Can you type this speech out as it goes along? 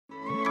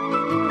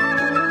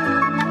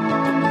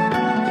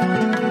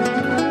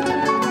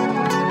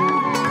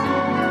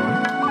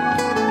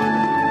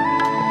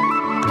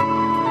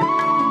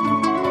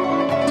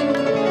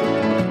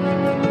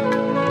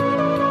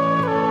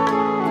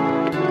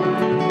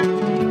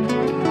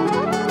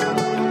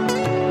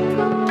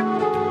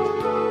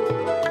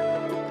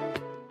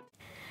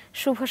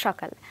শুভ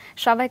সকাল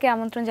সবাইকে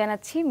আমন্ত্রণ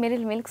জানাচ্ছি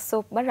মেরিল মিল্ক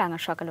সোপ বা রাঙা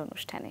সকাল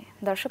অনুষ্ঠানে।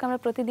 দর্শক, আমরা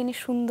প্রতিদিনই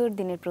সুন্দর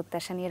দিনের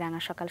প্রত্যাশা নিয়ে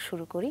রাঙা সকাল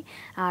শুরু করি।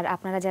 আর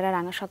আপনারা যারা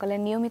রাঙা সকালের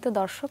নিয়মিত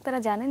দর্শক তারা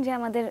জানেন যে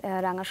আমাদের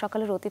রাঙা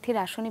সকালের অতিথির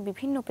আসনে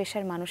বিভিন্ন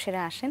পেশার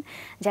মানুষেরা আসেন,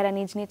 যারা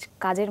নিজ নিজ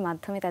কাজের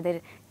মাধ্যমে তাদের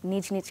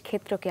নিজ নিজ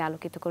ক্ষেত্রকে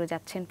আলোকিত করে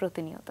যাচ্ছেন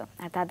প্রতিনিয়ত।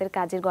 আর তাদের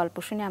কাজের গল্প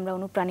শুনে আমরা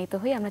অনুপ্রাণিত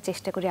হই, আমরা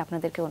চেষ্টা করি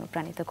আপনাদেরকে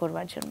অনুপ্রাণিত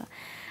করবার জন্য।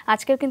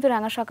 আজকেও কিন্তু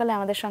রাঙা সকালে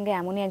আমাদের সঙ্গে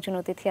এমনই একজন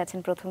অতিথি আছেন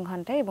প্রথম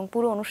ঘন্টায়, এবং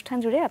পুরো অনুষ্ঠান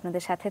জুড়ে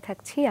আপনাদের সাথে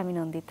থাকছি আমি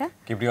নন্দিতা,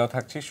 কেবরিয়াও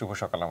থাকছি। শুভ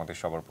সকাল আমাদের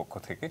সবার পক্ষ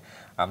থেকে।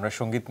 আমরা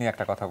সঙ্গীত নিয়ে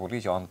একটা কথা বলি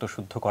যে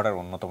অন্তঃশুদ্ধ করার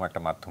অন্যতম একটা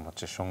মাধ্যম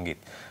হচ্ছে সঙ্গীত।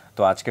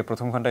 তো আজকে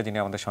প্রথম ঘন্টায় যিনি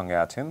আমাদের সঙ্গে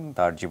আছেন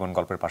তার জীবন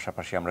গল্পের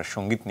পাশাপাশি আমরা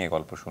সঙ্গীত নিয়ে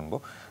গল্প শুনবো।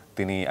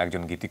 তিনি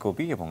একজন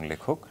গীতিকবি এবং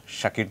লেখক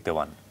সাকির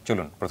দেওয়ান।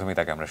 চলুন প্রথমেই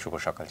তাকে আমরা শুভ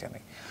সকাল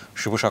জানাই।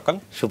 শুভ সকাল।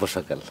 শুভ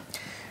সকাল।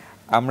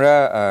 আমরা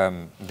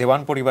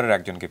দেওয়ান পরিবারের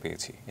একজনকে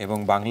পেয়েছি এবং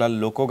বাংলার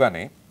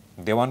লোকগানে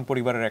দেওয়ান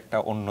পরিবারের একটা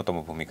অন্যতম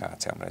ভূমিকা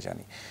আছে আমরা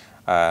জানি,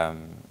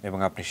 এবং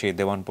আপনি সেই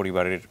দেওয়ান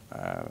পরিবারের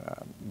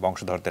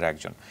বংশধরদের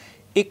একজন।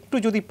 একটু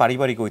যদি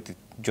পারিবারিক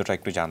ঐতিহ্যটা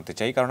একটু জানতে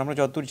চাই, কারণ আমরা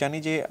যতদূর জানি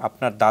যে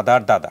আপনার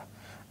দাদার দাদা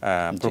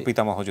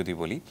প্রপিতামহ যদি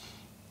বলি,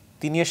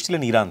 তিনি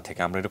এসেছিলেন ইরান থেকে,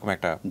 আমরা এরকম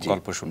একটা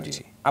গল্প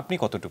শুনেছি। আপনি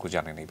কতটুকু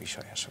জানেন এই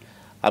বিষয়ে? আসলে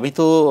আমি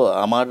তো,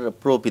 আমার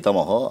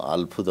প্রপিতামহ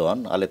আলফুদওয়ান,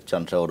 আলেপ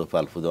চান্দ্রা ওরফে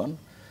আলফুদওয়ান,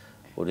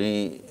 উনি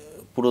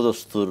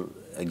পুরোদস্তুর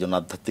একজন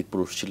আধ্যাত্মিক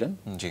পুরুষ ছিলেন।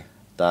 জি।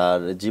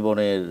 তার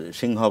জীবনের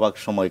সিংহভাগ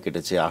সময়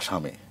কেটেছে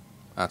আসামে।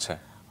 আচ্ছা।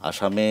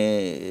 আসামে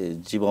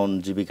জীবন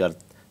জীবিকার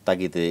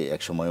তাগিদে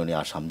একসময় উনি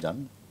আসাম যান,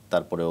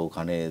 তারপরে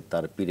ওখানে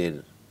তার পীরের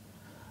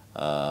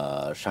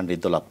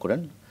সান্নিধ্য লাভ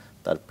করেন।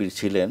 তার পীর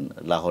ছিলেন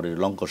লাহোরের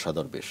লঙ্কসা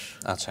দরবেশ।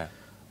 আচ্ছা।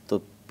 তো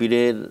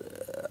পীরের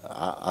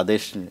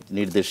আদেশ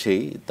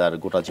নির্দেশেই তার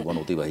গোটা জীবন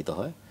অতিবাহিত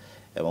হয়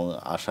এবং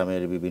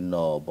আসামের বিভিন্ন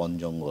বন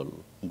জঙ্গল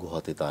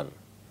গুহাতে তার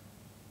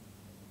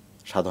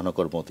সাধনা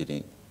কর্ম তিনি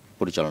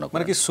পরিচালনা করেন।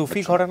 মানে কি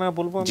সুফি ঘরানা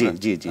বলবো আমরা? জি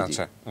জি জি,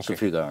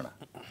 সুফি ঘরানা।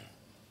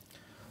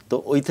 তো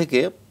ওই থেকে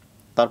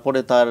তারপরে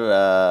তার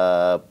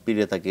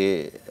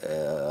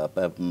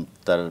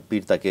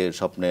পীর তাকে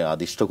স্বপ্নে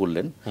আদিষ্ট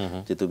করলেন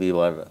যে তুমি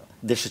এবার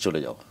দেশে চলে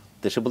যাও।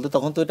 দেশে বলতে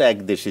তখন তো এটা এক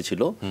দেশে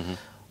ছিল।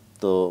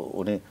 তো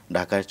উনি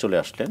ঢাকায় চলে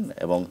আসলেন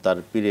এবং তার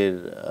পীরের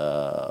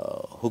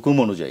হুকুম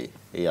অনুযায়ী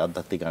এই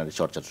আধ্যাত্মিক গানের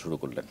চর্চা শুরু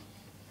করলেন।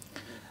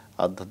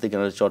 আধ্যাত্মিক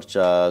গানের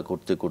চর্চা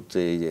করতে করতে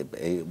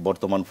এই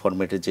বর্তমান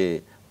ফরম্যাটে যে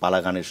পালা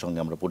গানের সঙ্গে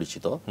আমরা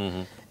পরিচিত,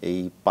 এই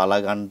পালা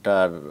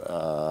গানটার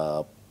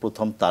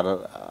প্রথম তার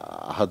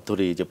হাত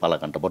ধরে যে পালা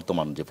গানটা,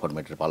 বর্তমান যে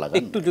ফরম্যাটের পালা গান,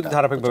 একটু যদি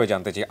ধারাবাহিকভাবে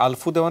জানতে চাই,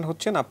 আলফু দেওয়ান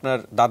হচ্ছেন আপনার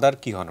দাদার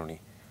কি হন? উনি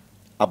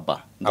আব্বা,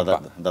 দাদা।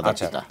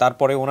 আচ্ছা,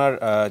 তারপরে ওনার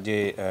যে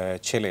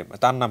ছেলে,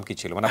 তার নাম কি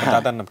ছিল, মানে আপনার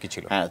দাদার নাম কি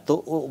ছিল? হ্যাঁ, তো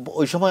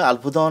ওই সময়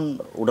আলফুদওয়ান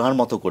ওনার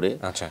মতো করে,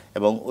 আচ্ছা,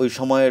 এবং ওই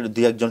সময়ের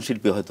দুই একজন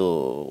শিল্পী হয়তো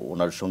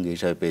ওনার সঙ্গী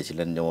হিসাবে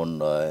পেয়েছিলেন, যেমন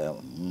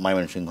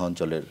ময়মনসিংহ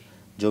অঞ্চলের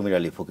জমির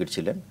আলী ফকির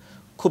ছিলেন।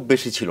 খুব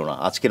বেশি ছিল না,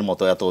 আজকের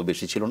মতো এত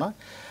বেশি ছিল না।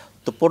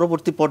 তো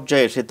পরবর্তী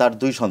পর্যায়ে এসে তার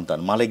দুই সন্তান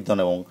মালিক দেওয়ান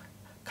এবং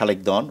খালেক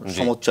দেওয়ান,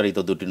 সমুচ্চারিত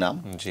দুটি নাম,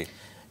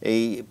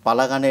 এই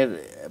পালা গানের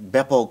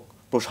ব্যাপক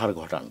প্রসার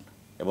ঘটান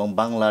এবং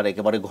বাংলার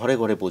একেবারে ঘরে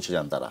ঘরে পৌঁছে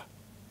যান তারা।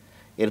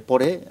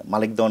 এরপরে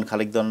মালিক দেওয়ান,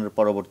 খালেক দেওয়ানের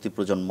পরবর্তী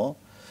প্রজন্ম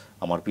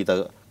আমার পিতা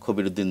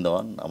খবিরউদ্দিন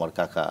দেওয়ান, আমার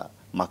কাকা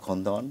মাখন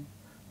দেওয়ান,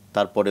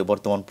 তারপরে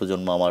বর্তমান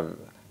প্রজন্ম আমার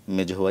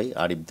মেজো ভাই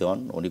আরিফ দেওয়ান,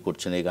 উনি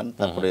করছেন এই গান।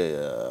 তারপরে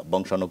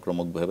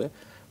বংশানুক্রমিকভাবে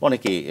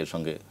অনেকেই এর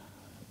সঙ্গে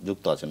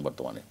যুক্ত আছেন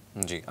বর্তমানে।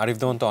 জি, আরিফ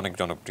দেওয়ান তো অনেক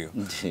জনপ্রিয়।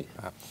 জি।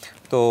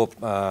 তো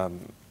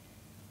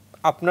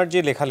আপনার যে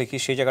লেখালেখি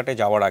সেই জায়গাটায়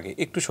যাওয়ার আগে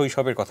একটু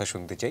শৈশবের কথা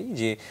শুনতে চাই,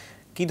 যে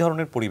কি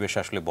ধরনের পরিবেশে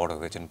আসলে বড়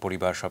হয়েছেন,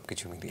 পরিবার সব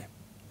কিছু মিলিয়ে?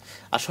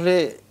 আসলে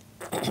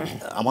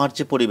আমার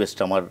যে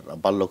পরিবেশটা আমার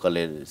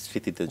বাল্যকালের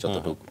স্মৃতিতে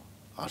যতটুকু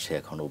আসে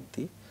এখন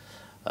অবধি,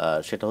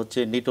 সেটা হচ্ছে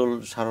নিটোল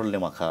সারল্যে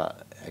মাখা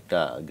একটা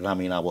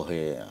গ্রামীণ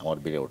আবহে আমার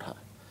বেড়ে ওঠা।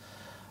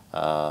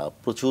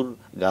 প্রচুর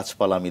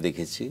গাছপালা আমি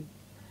দেখেছি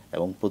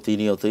এবং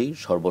প্রতিনিয়তই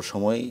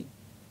সর্বসময়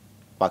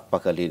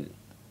পাকপাকালির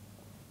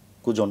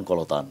কুজন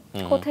কলতান।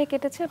 কোথায়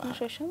কেটেছে আপনার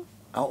শৈশব?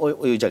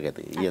 ওই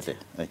জায়গাতে, ইয়েতে,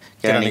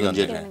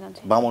 কেরানীগঞ্জের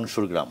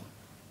বামনসুর গ্রাম।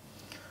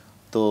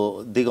 তো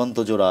দিগন্ত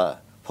জোড়া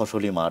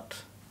ফসলি মাঠ,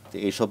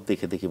 এইসব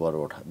দেখে দেখে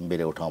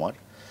বেড়ে ওঠা আমার।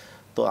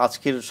 তো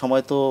আজকের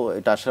সময় তো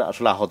এটা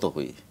আসলে আহত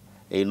হই,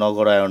 এই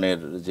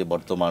নগরায়নের যে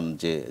বর্তমান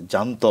যে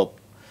জান্তব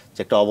যে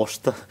একটা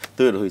অবস্থা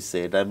তৈরি হয়েছে,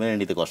 এটা মেনে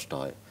নিতে কষ্ট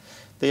হয়।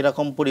 তো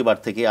এরকম পরিবার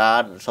থেকে,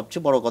 আর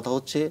সবচেয়ে বড় কথা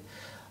হচ্ছে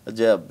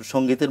যে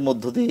সঙ্গীতের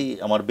মধ্য দিয়েই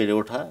আমার বেড়ে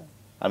ওঠা।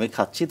 আমি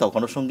খাচ্ছি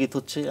তখনও সঙ্গীত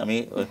হচ্ছে, আমি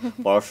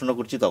পড়াশোনা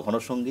করছি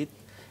তখনও সঙ্গীত,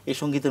 এই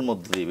সঙ্গীতের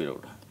মধ্য দিয়ে বেড়ে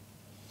ওঠা।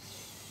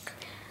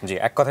 জি,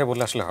 এক কথায়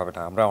বললে আসলে হবে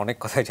না, আমরা অনেক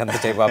কথাই জানতে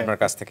চাইবো আপনার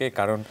কাছ থেকে।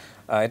 কারণ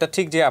এটা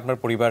ঠিক যে আপনার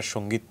পরিবার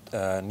সঙ্গীত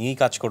নিয়েই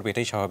কাজ করবে,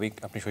 এটাই স্বাভাবিক,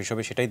 আপনি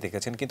শৈশবে সেটাই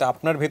দেখেছেন। কিন্তু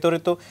আপনার ভেতরে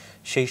তো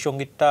সেই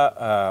সঙ্গীতটা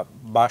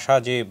বাসা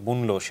যে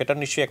বুনলো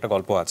সেটার নিশ্চয়ই একটা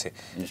গল্প আছে।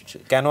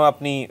 কেন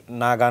আপনি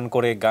না গান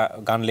করে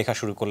গান লেখা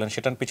শুরু করলেন,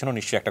 সেটার পিছনেও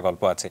নিশ্চয়ই একটা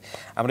গল্প আছে।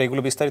 আমরা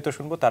এগুলো বিস্তারিত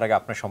শুনবো, তার আগে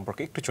আপনার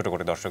সম্পর্কে একটু ছোট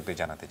করে দর্শকদের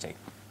জানাতে চাই।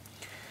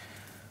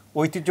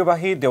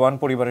 ঐতিহ্যবাহী দেওয়ান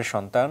পরিবারের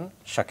সন্তান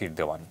সাকির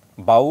দেওয়ান।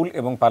 বাউল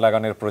এবং পালা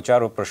গানের প্রচার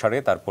ও প্রসারে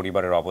তার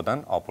পরিবারের অবদান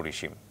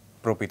অপরিসীম।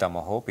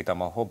 প্রপিতামহ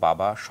পিতামহ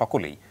বাবা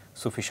সকলেই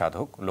সুফি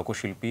সাধক,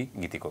 লোকশিল্পী,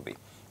 গীতিকবি।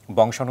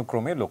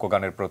 বংশানুক্রমে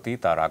লোকগানের প্রতি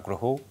তার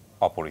আগ্রহ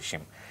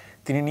অপরিসীম।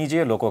 তিনি নিজে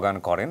লোকগান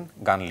করেন,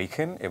 গান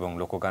লিখেন এবং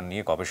লোকগান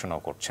নিয়ে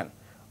গবেষণাও করছেন।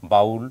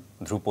 বাউল,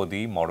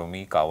 ধ্রুপদী,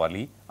 মরমী,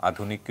 কাওয়ালি,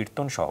 আধুনিক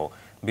কীর্তন সহ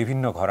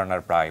বিভিন্ন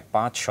ঘরানার প্রায়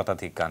 5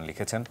 শতাধিক গান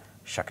লিখেছেন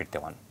শাকির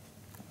দেওয়ান।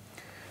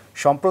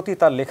 সম্প্রতি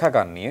তার লেখা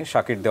গান নিয়ে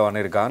শাকির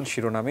দেওয়ানের গান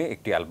শিরোনামে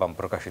একটি অ্যালবাম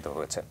প্রকাশিত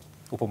হয়েছে।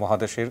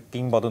 উপমহাদেশের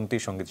কিংবদন্তি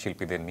সঙ্গীত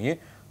শিল্পীদের নিয়ে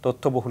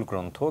তথ্যবহুল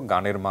গ্রন্থ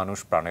গানের মানুষ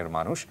প্রাণের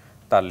মানুষ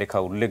তার লেখা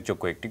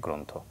উল্লেখযোগ্য একটি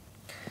গ্রন্থ।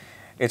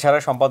 এছাড়া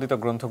সম্পাদিত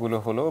গ্রন্থগুলো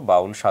হলো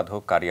বাউল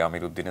সাধক কারি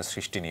আমির উদ্দিনের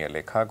সৃষ্টি নিয়ে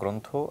লেখা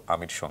গ্রন্থ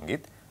আমির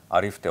সঙ্গীত,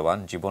 আরিফ দেওয়ান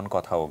জীবন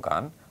কথা ও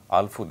গান,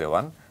 আলফু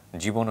দেওয়ান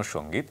জীবন ও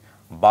সঙ্গীত,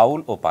 বাউল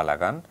ও পালা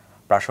গান,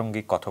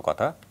 প্রাসঙ্গিক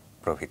কথকতা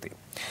প্রভৃতি।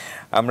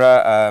 আমরা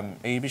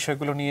এই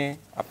বিষয়গুলো নিয়ে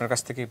আপনার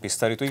কাছ থেকে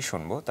বিস্তারিতই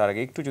শুনবো। তার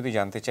আগে একটু যদি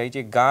জানতে চাই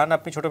যে গান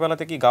আপনি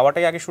ছোটবেলাতে কি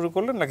গাওয়াটাই আগে শুরু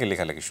করলেন নাকি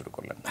লেখালেখি শুরু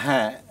করলেন?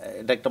 হ্যাঁ,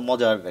 এটা একটা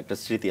মজার একটা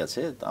স্মৃতি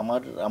আছে।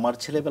 আমার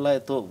ছেলেবেলায়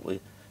তো ওই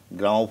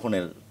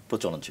গ্রামোফোনের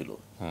প্রচলন ছিল,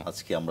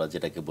 আজকে আমরা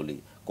যেটাকে বলি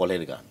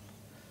কলের গান।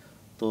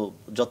 তো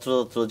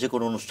যত্রতত্র যে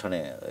কোনো অনুষ্ঠানে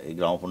এই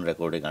গ্রামোফোন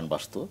রেকর্ডে গান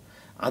বাজতো,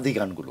 আদি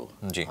গানগুলো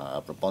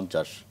আপনার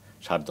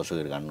 50-60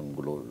 দশকের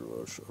গানগুলো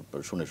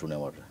শুনে শুনে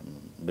আমার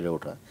বেড়ে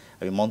ওঠা।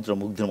 আমি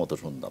মন্ত্রমুগ্ধের মতো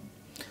শুনতাম।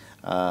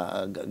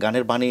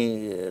 গানের বাণী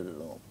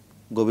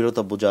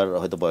গভীরতা বোঝার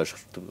হয়তো বয়স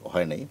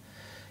হয় নাই,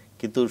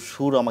 কিন্তু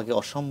সুর আমাকে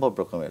অসম্ভব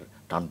রকমের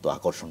টানতো,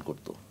 আকর্ষণ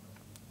করতো।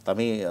 তা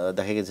আমি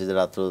দেখা গেছে যে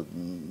রাত্র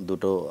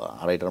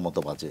 2-2:30টার মতো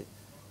বাজে,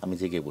 আমি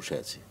জেগে বসে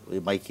আছি, ওই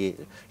মাইকে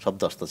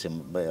শব্দ আসতেছে,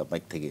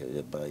 মাইক থেকে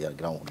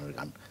গ্রামোফোনের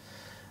গান।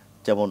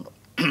 যেমন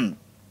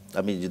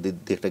আমি যদি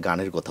একটা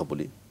গানের কথা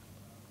বলি,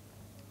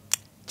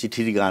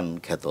 চিঠির গান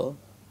খ্যাত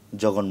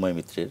জগন্ময়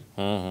মিত্রের,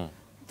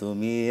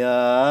 তুমি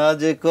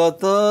আজ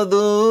কত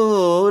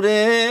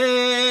দূরে,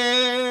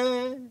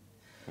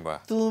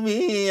 তুমি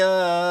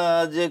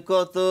আজ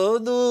কত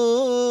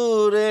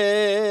দূরে,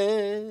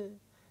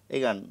 এই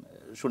গান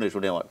শুনে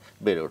শুনে আমার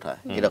বেড়ে ওঠা।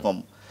 এরকম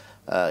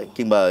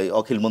কিংবা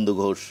অখিল বন্ধু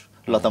ঘোষ,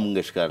 লতা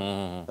মঙ্গেশকর,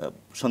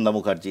 সন্ধ্যা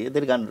মুখার্জি,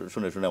 এদের গান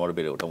শুনে শুনে আমার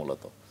বেড়ে ওঠা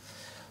মূলত।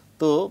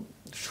 তো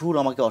সুর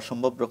আমাকে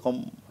অসম্ভব রকম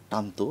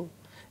টানতো।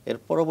 এর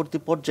পরবর্তী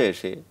পর্যায়ে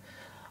এসে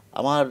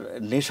আমার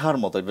নেশার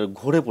মতো এটা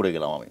ঘুরে পড়ে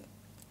গেলাম আমি,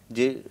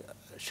 যে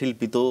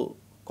শিল্পী তো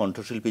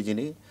কণ্ঠশিল্পী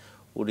যিনি,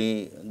 উনি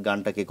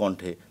গানটাকে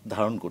কণ্ঠে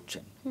ধারণ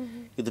করছেন,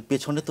 কিন্তু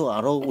পেছনে তো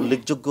আরও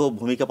উল্লেখযোগ্য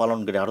ভূমিকা পালন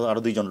করে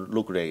আরও 2জন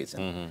লোক রয়ে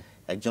গেছেন।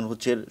 একজন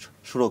হচ্ছে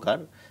সুরকার,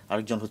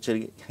 আরেকজন হচ্ছে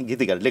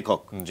গীতিকার,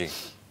 লেখক।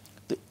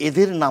 তো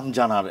এদের নাম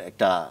জানার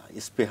একটা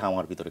স্পৃহা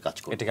আমার ভিতরে কাজ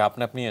করে। এটাকে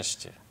আপনি আপনি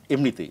আসছে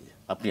এমনিতেই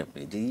আপনি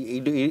যে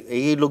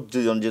এই লোক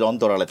যে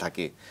অন্তরালে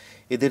থাকে,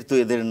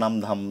 এদের নাম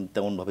ধাম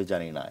তেমনভাবে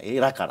জানি না,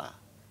 এরা কারা।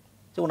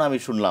 যেমন আমি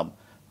শুনলাম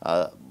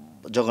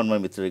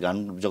জগন্ময় মিত্রের গান,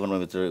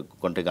 জগন্ময় মিত্রের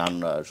কণ্ঠে গান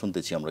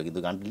শুনতেছি আমরা, কিন্তু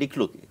গানটি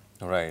লিখলো কি?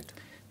 রাইট।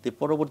 তো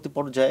পরবর্তী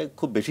পর্যায়ে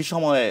খুব বেশি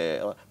সময়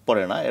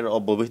পরে না, এর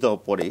অব্যবহিত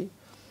পরেই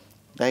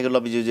দেখা গেল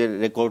আমি যে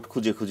রেকর্ড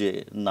খুঁজে খুঁজে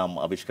নাম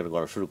আবিষ্কার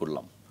করা শুরু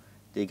করলাম,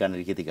 যে এই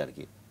গানের গীতিকার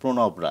কি?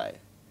 প্রণব রায়।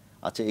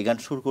 আচ্ছা, এই গান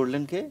সুর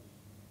করলেন কে?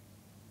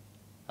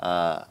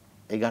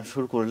 এই গান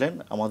সুর করলেন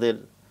আমাদের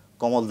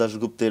কমল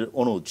দাশগুপ্তের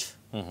অনুজ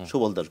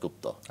সুবল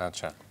দাশগুপ্ত।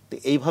 আচ্ছা। তো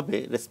এইভাবে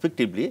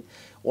রেসপেক্টিভলি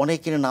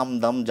অনেকের নাম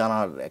দাম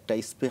জানার একটা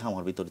স্পৃহা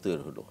আমার ভিতরে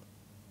তৈরি হলো।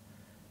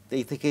 তো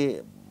এই থেকে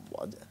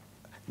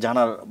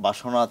জানার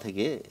বাসনা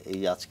থেকে এই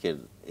আজকের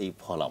এই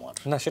ফল আমার।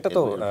 না, সেটা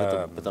তো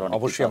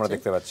অবশ্যই আমরা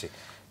দেখতে পাচ্ছি।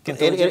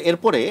 কিন্তু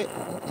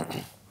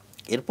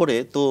এরপরে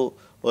তো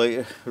ওই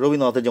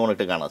রবীন্দ্রনাথের যেমন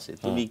একটা গান আছে,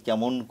 তুমি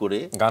কেমন করে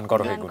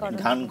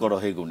গান করো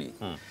হে গুণী।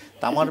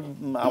 তা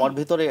আমার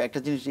ভেতরে একটা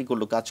জিনিস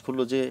করলো, কাজ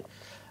করলো, যে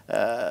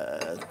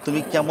তুমি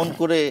কেমন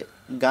করে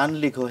গান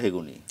লিখো হে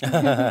গুণী,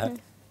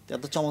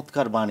 এত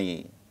চমৎকার বাণী।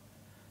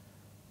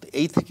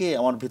 এই থেকে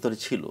আমার ভিতরে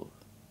ছিল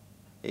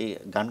এই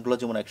গানগুলো,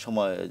 যেমন এক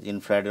সময়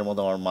ইনফ্রারেডের মতো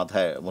আমার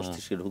মাথায়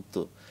মস্তিষ্কে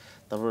ঢুকতো।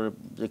 তারপরে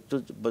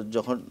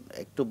যখন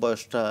একটু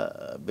বয়সটা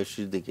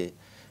বেশির দিকে,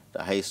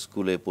 হাই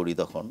স্কুলে পড়ি,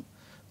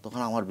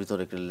 তখন আমার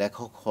ভিতরে একটা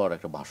লেখক হওয়ার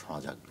একটা বাসনা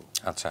জাগলো।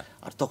 আচ্ছা।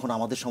 আর তখন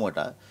আমাদের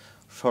সময়টা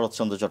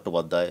শরৎচন্দ্র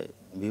চট্টোপাধ্যায়,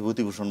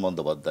 বিভূতিভূষণ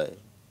বন্দ্যোপাধ্যায়,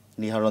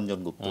 নিহাররঞ্জন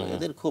গুপ্ত,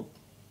 এদের খুব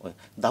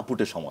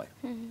দাপুটে সময়।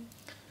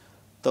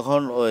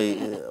 তখন ওই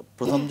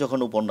প্রথম যখন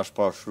উপন্যাস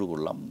পড়া শুরু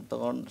করলাম,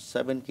 তখন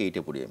 7 কি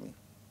 8-এ পড়ি আমি,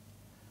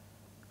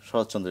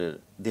 শরৎচন্দ্রের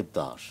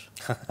দেবদাস।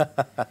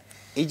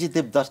 এই যে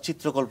দেবদাস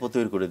চিত্রকল্প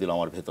তৈরি করে দিল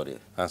আমার ভেতরে।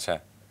 আচ্ছা।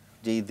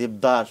 যে এই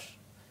দেবদাস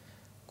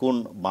কোন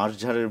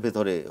বাঁশঝাড়ের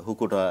ভেতরে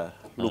হুকোটা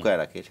লুকায়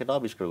রাখে, সেটা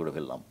আবিষ্কার করে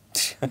ফেললাম।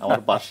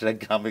 আমার পাশের এক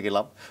গ্রামে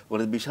গেলাম,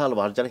 ওখানে বিশাল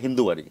বাঁশঝাড়,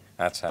 হিন্দু বাড়ি।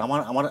 আচ্ছা।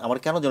 আমার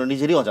কেন যেন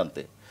নিজেরই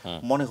অজান্তে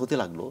মনে হতে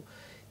লাগলো,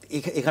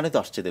 এখানে তো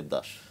আসছে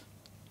দেবদাস।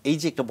 এই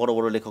যে একটা বড়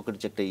বড় লেখকের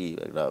যে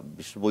একটা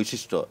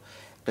বৈশিষ্ট্য,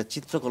 একটা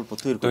চিত্রকল্প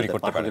তৈরি করতে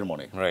পাঠকের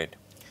মনে। রাইট।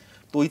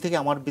 তো ওই থেকে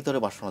আমার ভিতরে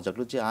বাসনা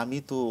জাগলো যে আমি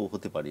তো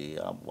হতে পারি,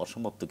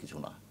 অসম্ভব তো কিছু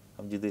না।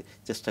 আমি যদি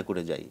চেষ্টা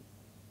করে যাই,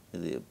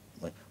 যদি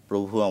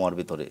প্রভু আমার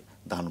ভিতরে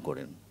দান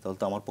করেন, তাহলে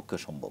তো আমার পক্ষে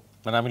সম্ভব।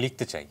 মানে আমি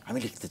লিখতে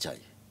চাই,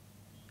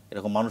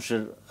 এরকম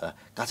মানুষের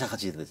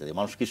কাছাকাছি যেতে চাই,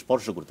 মানুষকে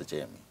স্পর্শ করতে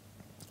চাই আমি।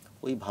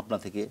 ওই ভাবনা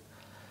থেকে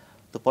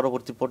তো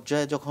পরবর্তী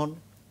পর্যায়ে যখন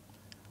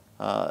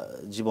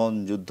জীবন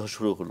যুদ্ধ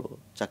শুরু হলো,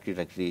 চাকরি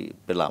টাকরি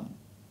পেলাম,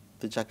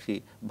 তো চাকরি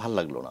ভাল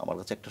লাগলো না। আমার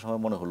কাছে একটা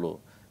সময় মনে হলো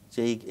যে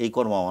এই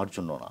কর্ম আমার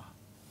জন্য না,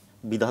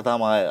 বিধাতা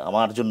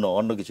আমার জন্য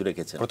অন্য কিছু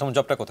রেখেছে। প্রথম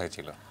জবটা কোথায়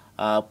ছিল?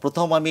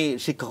 প্রথম আমি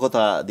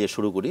শিক্ষকতা দিয়ে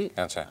শুরু করি।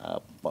 আচ্ছা।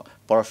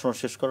 পড়াশোনা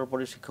শেষ করার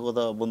পরে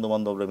শিক্ষকতা বন্ধু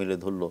বান্ধবরা মিলে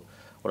ধরলো,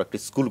 ওরা একটা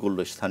স্কুল করলো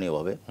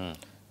স্থানীয়ভাবে,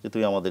 যে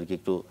তুমি আমাদেরকে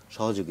একটু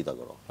সহযোগিতা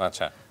করো।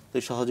 আচ্ছা। তো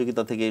এই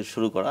সহযোগিতা থেকে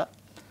শুরু করা।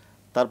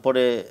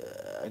 তারপরে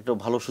একটা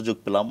ভালো সুযোগ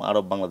পেলাম,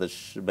 আরব বাংলাদেশ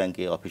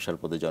ব্যাংকে অফিসার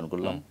পদে জয়েন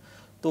করলাম।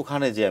 তো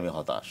ওখানে যে আমি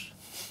হতাশ,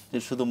 যে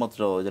শুধুমাত্র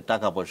যে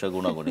টাকা পয়সা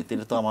গুণাগুণি,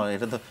 এটা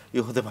তো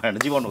হতে পারে না,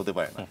 জীবন হতে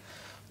পারে না।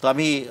 তো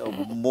আমি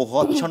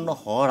মোহাচ্ছন্ন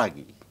হওয়ার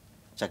আগে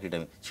চাকরিটা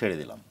আমি ছেড়ে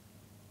দিলাম।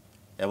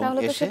 এবং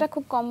সেটা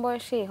খুব কম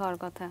বয়সে হওয়ার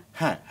কথা।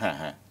 হ্যাঁ হ্যাঁ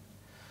হ্যাঁ।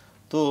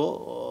 তো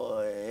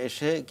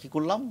এসে কি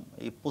করলাম,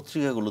 এই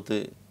পত্রিকাগুলোতে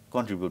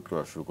কন্ট্রিবিউট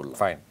করা শুরু করলাম।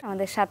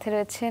 আমাদের সাথে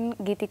রয়েছেন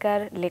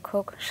গীতিকার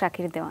লেখক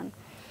সাকির দেওয়ান।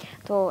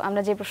 তো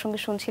আমরা যে প্রসঙ্গে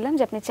শুনছিলাম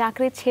যে আপনি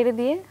চাকরি ছেড়ে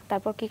দিয়ে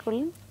তারপর কি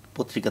করলেন?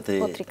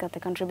 পত্রিকাতে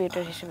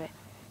কন্ট্রিবিউটর হিসেবে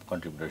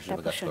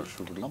কাজ করা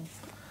শুরু করলাম।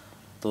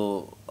 তো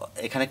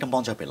এখানে একটা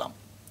মজা পেলাম।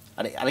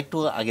 আরেকটু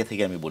আগে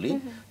থেকে আমি বলি,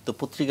 তো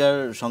পত্রিকার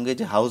সঙ্গে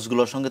যে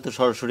হাউসগুলোর সঙ্গে তো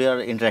সরাসরি আর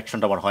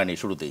ইন্টারাকশনটা আমার হয়নি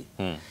শুরুতেই।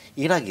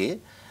 এর আগে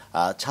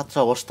ছাত্র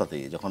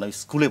অবস্থাতেই যখন আমি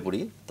স্কুলে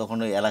পড়ি, তখন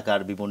ওই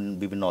এলাকার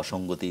বিভিন্ন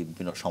অসঙ্গতি,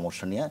 বিভিন্ন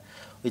সমস্যা নিয়ে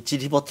ওই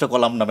চিঠিপত্র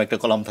কলাম নামে একটা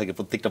কলাম থাকে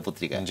প্রত্যেকটা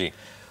পত্রিকায়।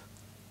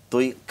 তো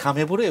ওই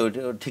খামে পড়ে ওই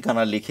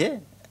ঠিকানা লিখে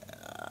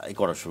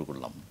করা শুরু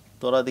করলাম।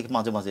 তো ওরা দেখি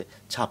মাঝে মাঝে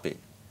ছাপে,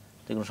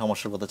 যে কোনো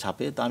সমস্যার কথা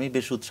ছাপে। তা আমি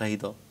বেশ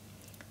উৎসাহিত,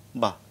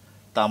 বাহ।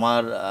 তা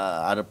আমার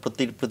আর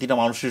প্রতিটা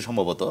মানুষের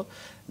সম্ভবত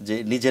যে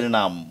নিজের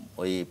নাম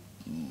ওই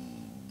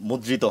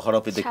মুদ্রিত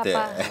হরফে দেখতে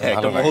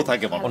একটা মোহ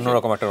থাকে,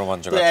 অন্যরকম একটা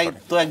রোমাঞ্চ।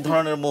 তো এক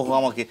ধরনের মোহ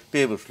আমাকে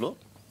পেয়ে বসলো।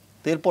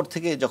 তো এরপর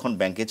থেকে যখন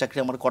ব্যাংকে চাকরি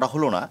আমার করা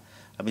হলো না,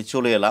 আমি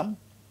চলে এলাম।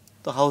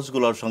 তো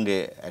হাউসগুলোর সঙ্গে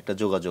একটা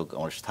যোগাযোগ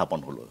আমার স্থাপন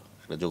হলো,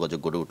 একটা যোগাযোগ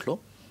গড়ে উঠলো।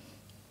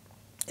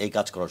 এই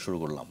কাজ করা শুরু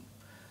করলাম।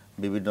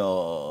 বিভিন্ন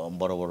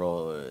বড় বড়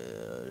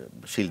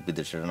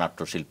শিল্পীদের, সেটা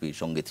নাট্যশিল্পী,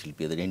 সঙ্গীত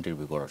শিল্পী, এদের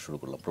ইন্টারভিউ করা শুরু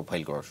করলাম,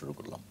 প্রোফাইল করা শুরু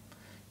করলাম।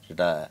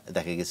 সেটা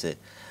দেখা গেছে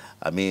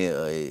আমি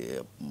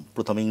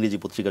প্রথম ইংরেজি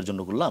পত্রিকার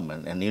জন্য করলাম,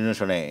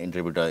 নিউনেশনে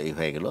ইন্টারভিউটা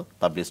হয়ে গেল,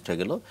 পাবলিশড হয়ে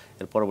গেল।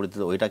 এর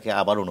পরবর্তীতে ওইটাকে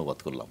আবার অনুবাদ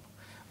করলাম,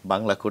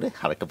 বাংলা করে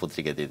আরেকটা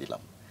পত্রিকা দিয়ে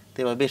দিলাম। তো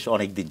এবার বেশ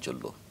অনেক দিন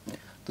চললো।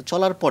 তো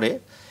চলার পরে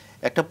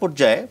একটা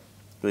পর্যায়ে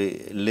ওই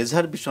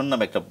লেজার ভিশন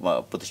নামে একটা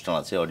প্রতিষ্ঠান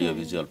আছে, অডিও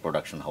ভিজুয়াল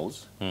প্রোডাকশন হাউস,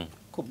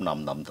 খুব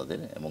নাম তাদের,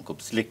 এবং খুব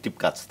সিলেক্টিভ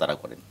কাজ তারা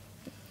করেন।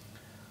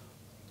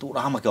 তো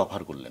ওরা আমাকে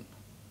অফার করলেন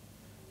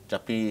যে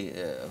আপনি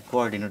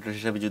কোঅর্ডিনেটর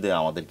হিসেবে যদি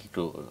আমাদেরকে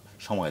একটু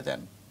সময়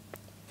দেন।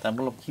 তা আমি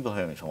বললাম, কীভাবে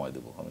আমি সময়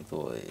দেবো, আমি তো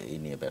এই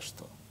নিয়ে ব্যস্ত।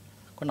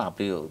 কারণ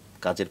আপনি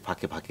কাজের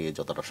ফাঁকে ফাঁকে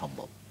যতটা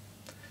সম্ভব।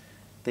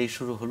 তো এই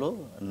শুরু হলো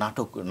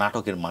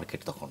নাটকের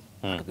মার্কেট। তখন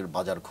নাটকের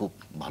বাজার খুব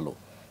ভালো,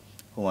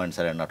 হুমায়ুন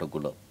স্যারের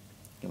নাটকগুলো,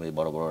 কিংবা এই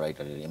বড় বড়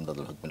রাইটারের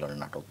ইমদাদুল হক মিলনের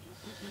নাটক,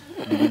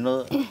 বিভিন্ন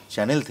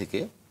চ্যানেল থেকে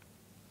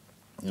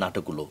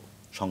নাটকগুলো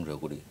সংগ্রহ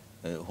করি।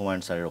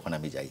 হুমায়ুন স্যারের ওখানে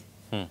আমি যাই,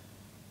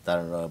 তার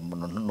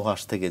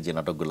নুহাস থেকে যে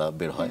নাটকগুলো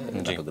বের হয়,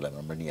 নাটকগুলো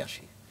আমরা নিয়ে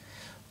আসি।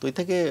 তো ওই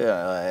থেকে,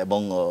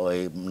 এবং ওই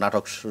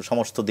নাটক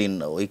সমস্ত দিন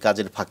ওই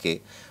কাজের ফাঁকে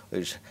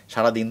ওই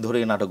সারাদিন ধরে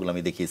এই নাটকগুলো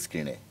আমি দেখি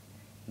স্ক্রিনে,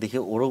 দেখে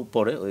ওর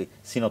উপরে ওই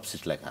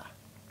সিনপসিস লেখা।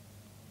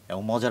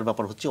 এবং মজার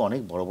ব্যাপার হচ্ছে,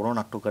 অনেক বড় বড়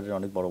নাট্যকারের,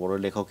 অনেক বড় বড়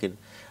লেখকের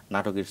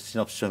নাটকের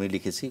সিনপসিস আমি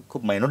লিখেছি,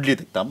 খুব মাইনরলি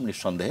দেখতাম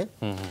নিঃসন্দেহে।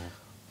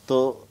 তো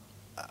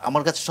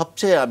আমার কাছে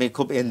সবচেয়ে আমি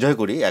খুব এনজয়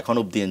করি, এখন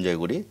অবধি এনজয়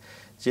করি,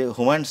 যে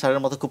হুমায়ুন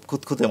স্যারের মতো খুব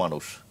খুঁতখুঁতে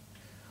মানুষ,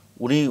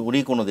 উনি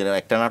কোনো দিন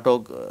একটা নাটক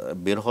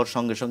বের হওয়ার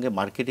সঙ্গে সঙ্গে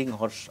মার্কেটিং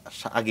হওয়ার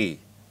আগেই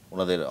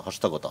ওনাদের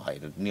হস্তগত হয়,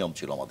 নিয়ম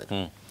ছিল আমাদের।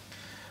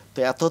 তো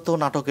এত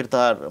নাটকের,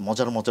 তার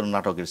মজার মজার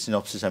নাটকের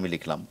সিনপসিস আমি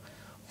লিখলাম,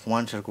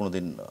 হুমায়ুন স্যার কোনো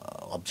দিন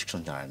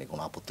অবজেকশন জানায়নি,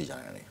 কোনো আপত্তি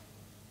জানায়নি।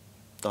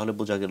 তাহলে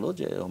বোঝা গেল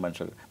যে হুমায়ুন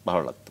স্যার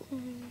ভালো লাগতো।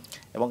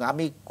 এবং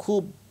আমি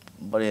খুব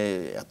মানে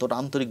এতটা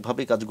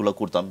আন্তরিকভাবে কাজগুলো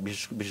করতাম,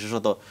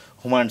 বিশেষত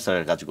হুমায়ুন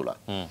স্যারের কাজগুলো।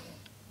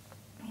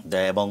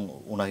 এবং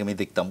ওনাকে আমি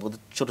দেখতাম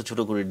ছোট ছোট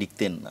করে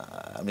লিখতেন,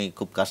 আমি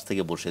খুব কাছ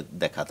থেকে বসে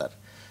দেখা, তার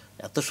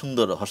এত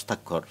সুন্দর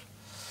হস্তাক্ষর।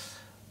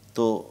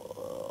 তো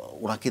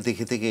ওনাকে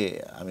দেখে থেকে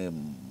আমি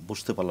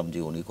বুঝতে পারলাম যে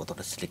উনি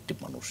কতটা সিলেক্টিভ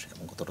মানুষ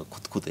এবং কতটা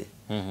খুঁতখুঁতে।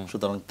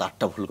 সুতরাং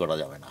তারটা ভুল করা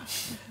যাবে না,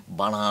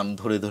 বানান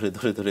ধরে ধরে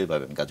ধরে ধরে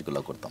এভাবে আমি কাজগুলো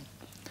করতাম।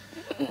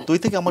 তো ওই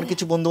থেকে আমার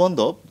কিছু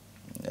বন্ধুবান্ধব,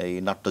 এই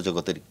নাট্য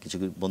জগতের কিছু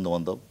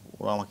বন্ধুবান্ধব,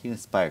 ওরা আমাকে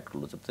ইন্সপায়ার্ড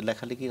করলো, যে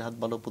লেখালেখির হাত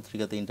ভালো,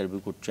 পত্রিকাতে ইন্টারভিউ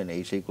করছেন,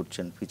 এই সেই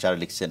করছেন, ফিচার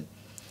লিখছেন,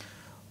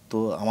 তো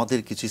আমাদের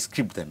কিছু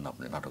স্ক্রিপ্ট দেন না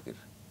আপনি নাটকের।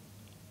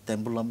 তাই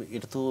আমি বললাম,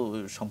 এটা তো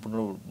সম্পূর্ণ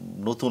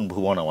নতুন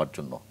ভুবন আমার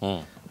জন্য,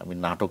 আমি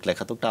নাটক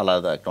লেখা তো একটা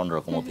আলাদা, একটা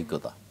অন্যরকম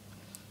অভিজ্ঞতা।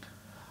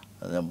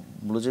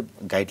 বললো যে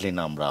গাইডলাইন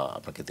আমরা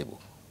আপনাকে দেবো,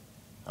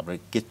 আপনার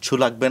কিচ্ছু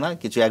লাগবে না,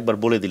 কিছু একবার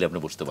বলে দিলে আপনি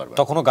বুঝতে পারবেন।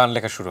 তখনও গান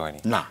লেখা শুরু হয়নি?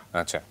 না,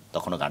 আচ্ছা,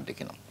 তখনও গান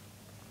লিখি না।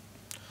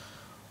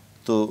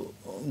 তো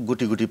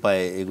গুটি গুটি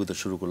পায়ে এগোতে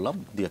শুরু করলাম।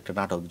 দুই একটা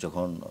নাটক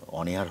যখন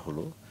অন এয়ার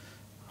হলো,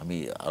 আমি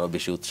আরও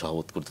বেশি উৎসাহ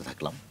বোধ করতে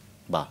থাকলাম।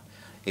 বা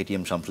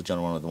এটিএম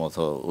শামসুজ্জামানের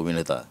মতো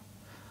অভিনেতা,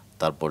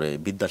 তারপরে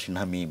বিদ্যা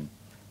সিনহা মিম,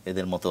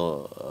 এদের মতো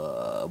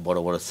বড়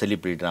বড়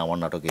সেলিব্রিটিরা আমার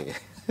নাটকে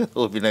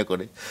অভিনয়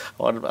করে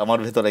আমার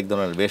ভেতর এক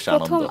ধরনের বেশ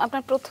আনন্দ।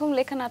 আপনার প্রথম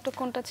লেখা নাটক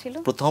কোনটা ছিল?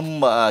 প্রথম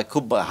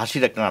খুব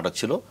হাসির একটা নাটক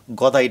ছিল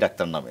গদাই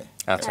ডাক্তার নামে,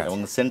 এবং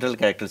সেন্ট্রাল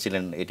ক্যারেক্টার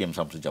ছিলেন এটিএম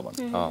শামসুজ্জামান।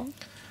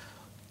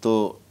 তো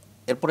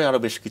এরপরে আরো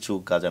বেশ কিছু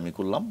কাজ আমি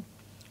করলাম।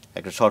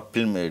 একটা শর্ট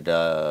ফিল্ম, এটা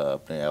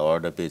আপনি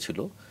অ্যাওয়ার্ডে পেয়েছিল,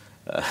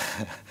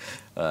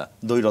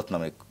 দৈরত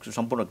নামে,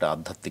 সম্পূর্ণ একটা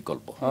আধ্যাত্মিক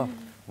গল্প।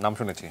 নাম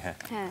শুনেছি। হ্যাঁ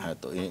হ্যাঁ,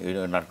 তো এই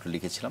নাটকটা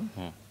লিখেছিলাম,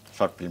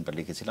 শর্ট ফিল্মটা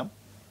লিখেছিলাম।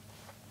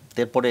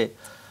 তারপরে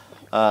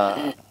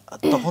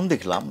তখন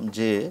দেখলাম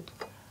যে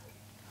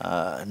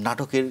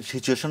নাটকের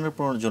সিচুয়েশনের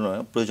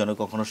প্রয়োজনে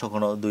কখনো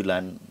কখনো 2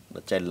 লাইন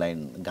 4 লাইন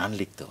গান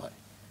লিখতে হয়।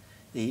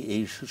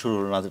 এই শুরু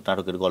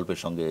নাটকের গল্পের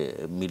সঙ্গে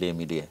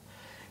মিলিয়ে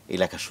এই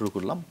লেখা শুরু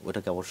করলাম।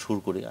 ওটাকে আবার সুর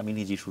করি, আমি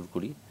নিজেই সুর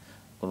করি,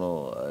 কোনো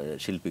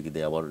শিল্পীকে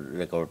দিয়ে আবার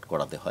রেকর্ড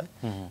করাতে হয়,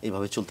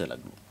 এইভাবে চলতে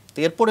লাগলো। তো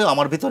এরপরে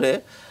আমার ভিতরে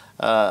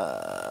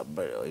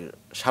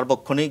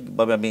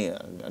সার্বক্ষণিকভাবে আমি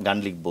গান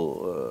লিখবো,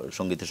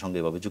 সঙ্গীতের সঙ্গে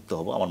এভাবে যুক্ত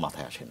হব, আমার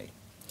মাথায় আসেনি।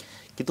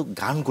 কিন্তু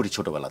গান করি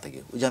ছোটবেলা থেকে,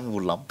 ওই যে আমি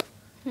বললাম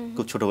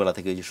খুব ছোটবেলা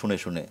থেকে, ওই যে শুনে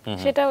শুনে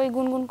সেটা ওই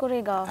গুনগুন করে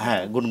গাওয়া।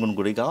 হ্যাঁ, গুনগুন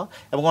করে গাওয়া,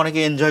 এবং অনেকে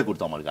এনজয়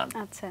করতো আমার গান।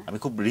 আচ্ছা, আমি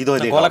খুব হৃদয়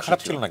দিয়ে, গলা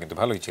খারাপ ছিল না কিন্তু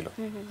ভালোই ছিল।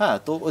 হ্যাঁ,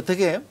 তো ওই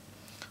থেকে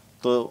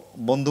তো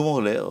বন্ধু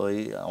মহলে ওই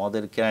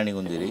আমাদের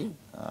কেরানীগঞ্জেরই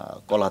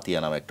কলাতিয়া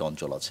নামে একটা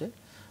অঞ্চল আছে,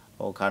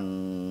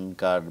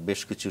 ওখানকার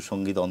বেশ কিছু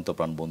সঙ্গীত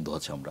অন্তপ্রাণ বন্ধু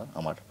আছে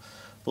আমার।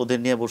 তো ওদের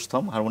নিয়ে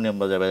বসতাম, হারমোনিয়াম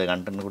বাজায় গান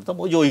টান করতাম,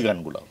 ওই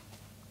গানগুলো,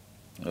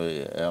 ওই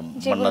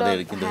মান্নাদের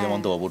কিন্তু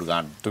হেমন্ত বাবুর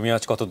গান, তুমি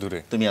আজ কত দূরে,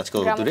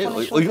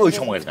 ওই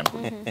সময়ের গান।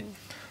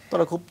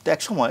 তোরা খুব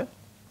এক সময়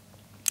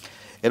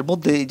এর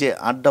মধ্যে এই যে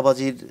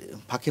আড্ডাবাজির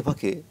ফাঁকে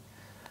ফাঁকে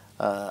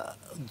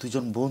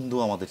 2জন বন্ধু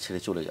আমাদের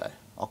ছেড়ে চলে যায়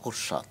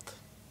অকস্মাৎ।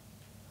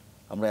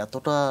 আমরা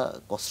এতটা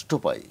কষ্ট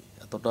পাই,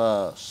 এতটা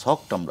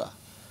শকড আমরা।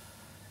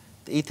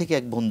 এই থেকে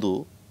এক বন্ধু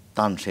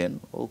তানসেন,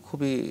 ও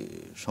খুবই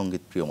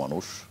সঙ্গীত প্রিয়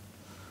মানুষ,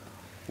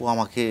 ও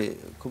আমাকে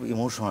খুব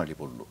ইমোশনালি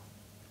পড়লো।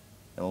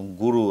 এবং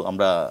গুরু,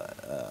 আমরা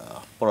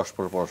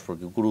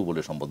পরস্পরকে গুরু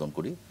বলে সম্বোধন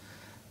করি,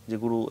 যে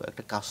গুরু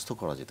একটা কাজ তো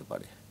করা যেতে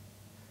পারে।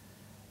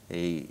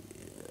 এই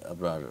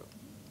আপনার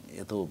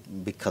এত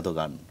বিখ্যাত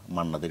গান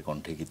মান্নাদের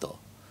কণ্ঠে গীত,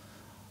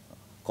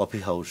 কফি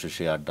হাউসে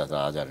সে আড্ডা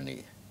আজ আর নেই,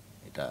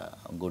 এটা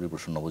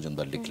গৌরীপ্রসন্ন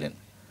মজুমদার লিখলেন,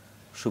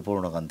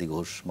 সুপর্ণকান্তি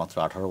ঘোষ মাত্র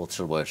 18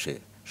 বছর বয়সে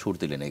সুর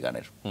দিলেন এই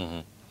গানের,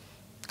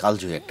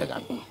 কালজয়ী একটা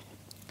গান।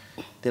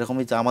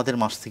 এরকমই আমাদের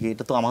মাস থেকে,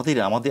 এটা তো আমাদেরই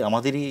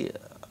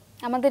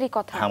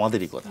কথা,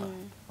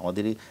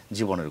 আমাদেরই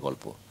জীবনের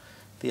গল্প।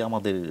 তো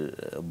আমাদের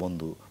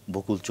বন্ধু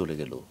বকুল চলে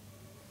গেল,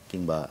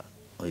 কিংবা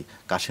ওই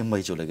কাশেম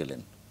ভাই চলে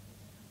গেলেন,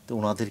 তো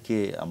ওনাদেরকে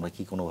আমরা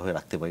কি কোনোভাবে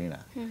রাখতে পারি না,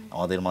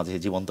 আমাদের মাঝে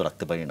জীবন্ত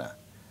রাখতে পারি না?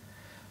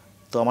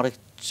 তো আমার এক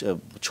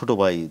ছোট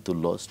ভাই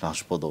তুল্য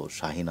স্নাসপদ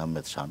শাহিন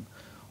আহমেদ শান,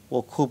 ও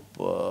খুব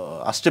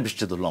আষ্টে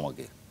পৃষ্ঠে ধরলো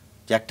আমাকে,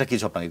 যে একটা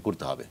কিছু আপনাকে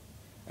করতে হবে,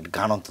 একটা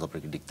গান অন্তত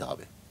আপনাকে লিখতে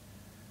হবে।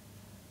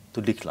 তো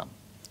লিখলাম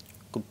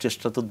খুব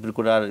চেষ্টা তদবির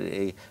করে, আর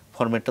এই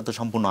ফরম্যাটটা তো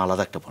সম্পূর্ণ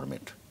আলাদা একটা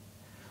ফরম্যাট,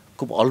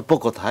 খুব অল্প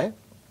কথায়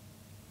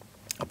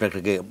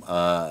আপনাকে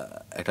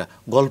একটা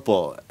গল্প,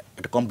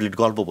 একটা কমপ্লিট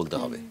গল্প বলতে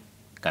হবে।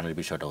 গানের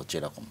বিষয়টা হচ্ছে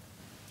এরকম।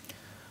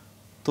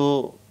 তো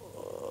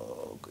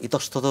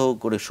ইতস্তত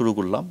করে শুরু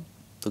করলাম,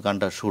 তো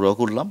গানটা শুরুও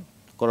করলাম,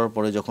 করার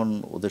পরে যখন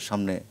ওদের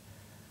সামনে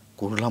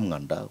করলাম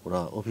গানটা, ওরা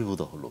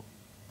অভিভূত হলো,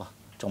 বাহ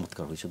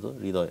চমৎকার হয়েছে, তো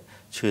হৃদয়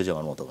ছুঁয়ে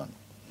যাওয়ার মতো গান।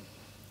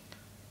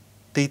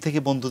 এই থেকে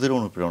বন্ধুদের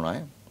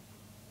অনুপ্রেরণায়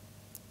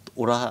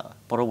ওরা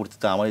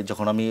পরবর্তীতে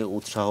যখন আমি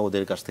উৎসাহ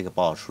ওদের কাছ থেকে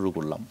পাওয়া শুরু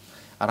করলাম,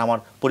 আর আমার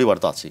পরিবার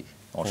তো আছেই,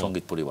 আমার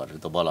সঙ্গীত পরিবারের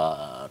তো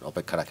বলার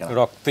অপেক্ষা রাখে না,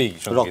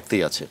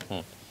 রক্তেই আছে।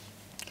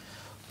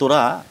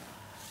 তোরা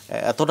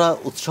এতটা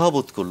উৎসাহ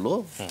বোধ করলো,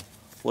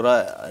 ওরা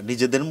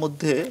নিজেদের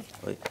মধ্যে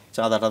ওই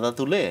চাঁদা টাদা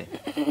তুলে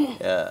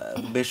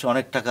বেশ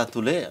অনেক টাকা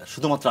তুলে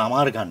শুধুমাত্র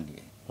আমার গান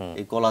নিয়ে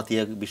এই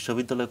কলাতিয়া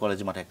বিশ্ববিদ্যালয় কলেজ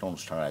মাঠে একটা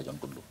অনুষ্ঠানের আয়োজন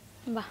করলো।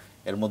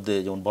 এর মধ্যে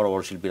যেমন বড়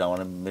বড় শিল্পীরা,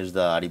 মানে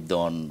মেজদা আরিফ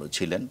দেওয়ান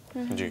ছিলেন,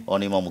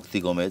 অনিমা মুক্তি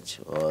গোমেজ,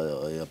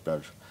 আপনার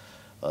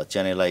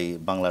চ্যানেল আই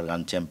বাংলার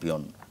গান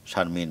চ্যাম্পিয়ন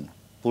শারমিন,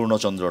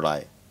 পূর্ণচন্দ্র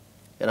রায়,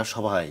 এরা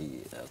সবাই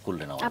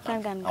করলেন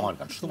আমার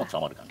গান, শুধুমাত্র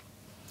আমার গান।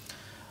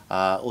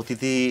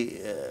 অতিথি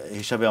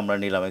হিসাবে আমরা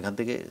নিলাম এখান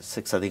থেকে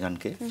শেখ সাদি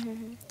খানকে,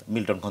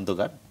 মিল্টন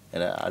খন্দকার,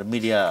 এরা, আর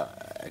মিডিয়া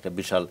একটা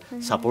বিশাল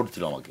সাপোর্ট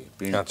ছিল আমাকে,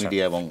 প্রিন্ট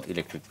মিডিয়া এবং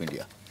ইলেকট্রিক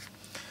মিডিয়া।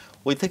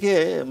 ওই থেকে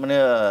মানে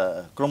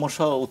ক্রমশ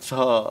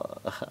উৎসাহ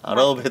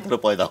আরও ভেতরে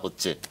পয়দা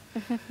হচ্ছে।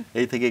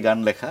 এই থেকে গান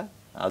লেখা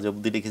আজ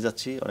অবধি লিখে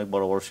যাচ্ছি, অনেক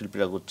বড় বড়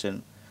শিল্পীরা করছেন,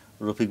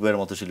 রফিক ভাইয়ের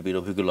মতো শিল্পী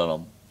রফিকুল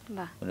আলম,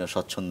 উনি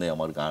স্বচ্ছন্দে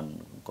আমার গান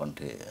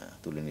কণ্ঠে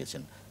তুলে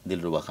নিয়েছেন,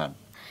 দিলরুবা খান।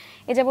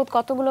 এ যাবৎ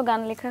কতগুলো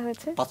গান লেখা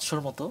হয়েছে?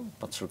 500-র মতো,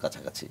 500-র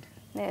কাছাকাছি।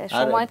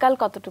 সময়কাল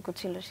কতটুকু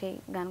ছিল সেই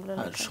গানগুলো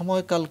লেখার?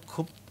 সময়কাল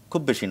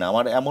খুব বেশি না,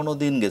 আমার এমনও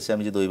দিন গেছে,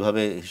 আমি যদি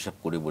ওইভাবে হিসাব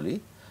করে বলি,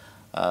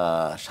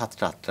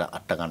 7টা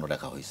 8টা গানও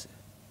লেখা হয়েছে।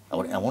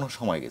 আবার এমনও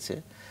সময় গেছে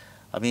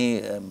আমি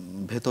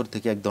ভেতর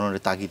থেকে এক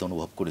ধরনের তাগিদ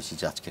অনুভব করেছি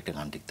যে আজকে একটা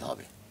গান লিখতে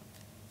হবে,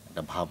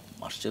 একটা ভাব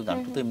আসছে,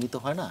 গানটা তো এমনি তো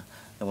হয় না।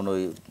 যেমন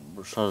ওই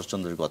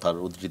শরৎচন্দ্রের কথার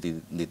উদ্ধৃতি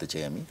দিতে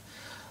চাই আমি,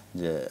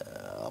 যে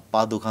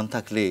পা দুখান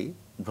থাকলেই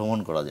ভ্রমণ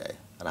করা যায়,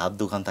 আর হাত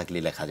দুখান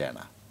থাকলেই লেখা যায়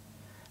না।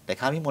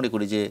 লেখা আমি মনে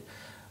করি যে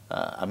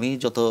আমি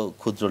যত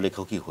ক্ষুদ্র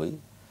লেখকই হই,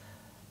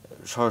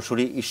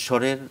 সরাসরি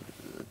ঈশ্বরের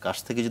কাছ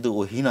থেকে যদি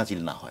ওহী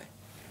নাজিল না হয়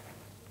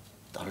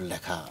তাহলে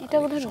লেখা এটা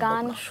বোধহয়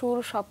গান, সুর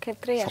সব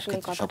ক্ষেত্রেই আসলে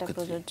কথাটা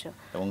প্রযোজ্য,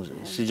 এবং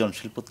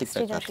সৃজনশীল প্রত্যেকটা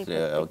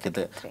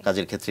ক্ষেত্রে,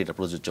 কাজের ক্ষেত্রে এটা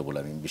প্রযোজ্য বলে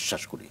আমি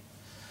বিশ্বাস করি।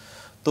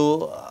 তো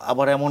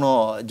আবার এমনও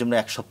যেমন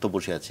এক সপ্তাহ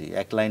বসে আছি,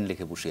 এক লাইন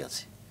লিখে বসে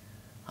আছি,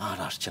 আর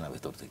আসছে না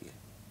ভেতর থেকে,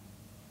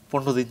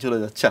 15 দিন চলে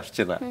যাচ্ছে,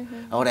 আসছে না,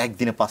 আবার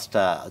একদিনে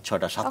 5টা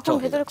 6টা 7টা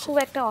হয়ে যাচ্ছে। খুব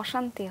একটা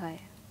অশান্তি হয়,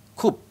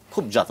 খুব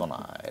খুব যাতনা।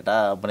 এটা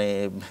মানে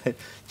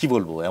কি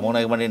বলবো, এমন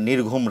মানে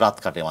নির্ঘুম রাত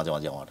কাটে মাঝে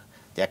মাঝে আমার,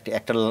 যে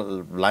একটা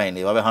লাইন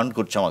এভাবে হান্ট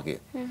করছে আমাকে,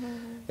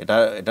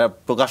 এটা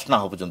প্রকাশ না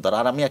হওয়া পর্যন্ত।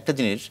 আর আমি একটা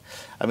জিনিস,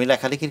 আমি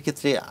লেখালেখির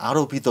ক্ষেত্রে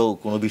আরোপিত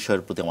কোনো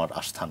বিষয়ের প্রতি আমার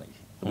আস্থা নেই,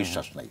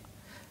 বিশ্বাস নাই,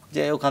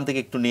 যে ওখান থেকে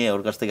একটু নিয়ে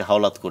ওর কাছ থেকে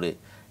হাওলাত করে,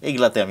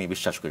 এইগুলাতে আমি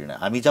বিশ্বাস করি না।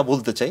 আমি যা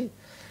বলতে চাই,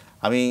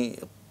 আমি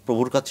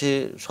প্রভুর কাছে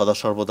সদা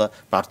সর্বদা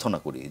প্রার্থনা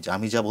করি যে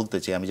আমি যা বলতে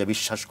চাই, আমি যা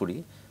বিশ্বাস করি,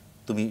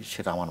 তুমি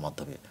সেটা আমার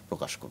মাধ্যমে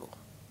প্রকাশ করো,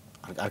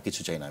 আর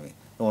কিছু চাই না আমি।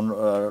 যেমন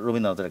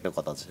রবীন্দ্রনাথের একটা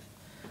কথা আছে,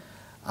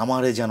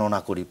 আমারে যেন না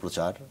করি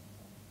প্রচার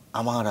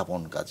আমার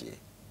আপন কাজে,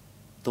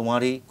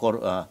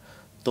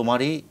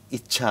 তোমারই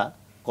ইচ্ছা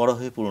করো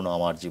হয়ে পূর্ণ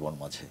আমার জীবন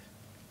মাঝে।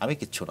 আমি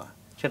কিচ্ছু না,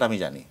 সেটা আমি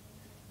জানি,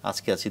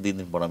 আজকে আছি, দিন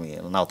দিন পর আমি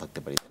নাও থাকতে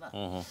পারি না।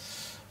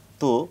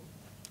 তো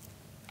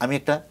আমি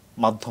একটা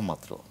মাধ্যম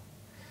মাত্র,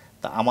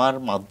 তা আমার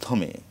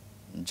মাধ্যমে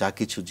যা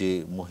কিছু যে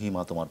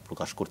মহিমা তোমার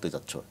প্রকাশ করতে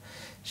যাচ্ছ,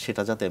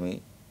 সেটা যাতে আমি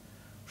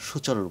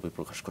সুচারুরূপে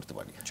প্রকাশ করতে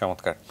পারি।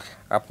 চমৎকার।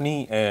 আপনি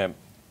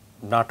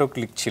নাটক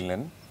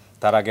লিখছিলেন,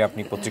 তার আগে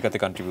আপনি পত্রিকাতে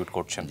কন্ট্রিবিউট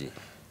করছেন,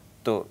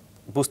 তো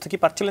বুঝতে কি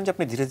পারছিলেন যে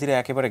আপনি ধীরে ধীরে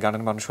একেবারে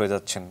গানের মানুষ হয়ে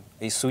যাচ্ছেন?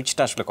 এই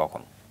সুইচটা আসলে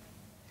কখন?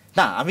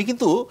 না, আমি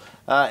কিন্তু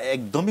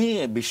একদমই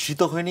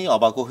বিস্মিত হইনি,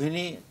 অবাকও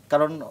হইনি,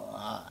 কারণ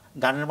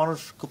গানের মানুষ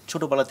খুব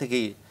ছোটবেলা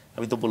থেকেই,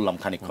 আমি তো বললাম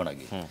খানিকক্ষণ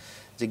আগে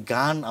যে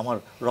গান আমার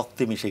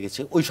রক্তে মিশে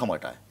গেছে ওই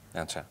সময়টায়।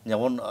 আচ্ছা,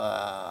 যেমন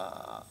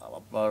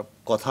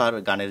কথার,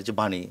 গানের যে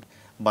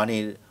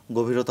বাণীর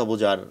গভীরতা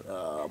বোঝার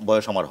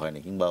বয়স আমার হয়নি,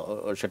 কিংবা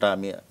সেটা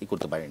আমি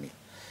করতে পারিনি,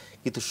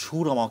 কিন্তু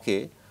সুর আমাকে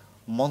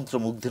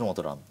মন্ত্রমুগ্ধের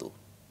মতো টানত।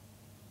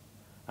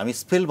 আমি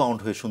স্পেল বাউন্ড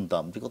হয়ে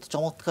শুনতাম যে কত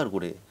চমৎকার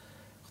করে,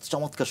 কত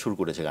চমৎকার সুর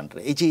করেছে গানটা,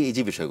 এই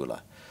যে বিষয়গুলো।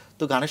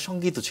 তো গানের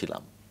সঙ্গেই তো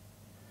ছিলাম,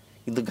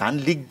 কিন্তু গান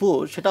লিখবো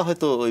সেটা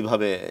হয়তো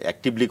ওইভাবে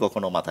অ্যাক্টিভলি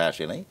কখনো মাথায়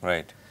আসে নাই।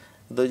 রাইট।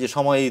 তো ওই যে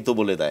সময়ই তো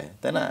বলে দেয়,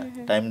 তাই না,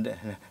 টাইম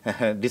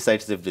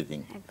ডিসাইডস এভরিথিং।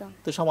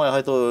 তো সময়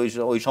হয়তো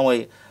ওই সময়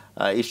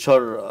ঈশ্বর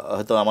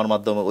হয়তো আমার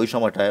মাধ্যমে ওই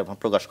সময়টায়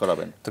প্রকাশ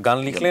করাবেন। তো গান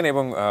লিখলেন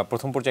এবং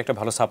প্রথম পর্যায়ে একটা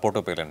ভালো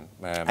সাপোর্টও পেলেন,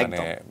 মানে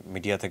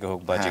মিডিয়া থেকে হোক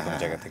বা যে কোনো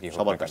জায়গা থেকে হোক,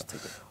 সবার কাছ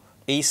থেকে।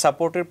 এই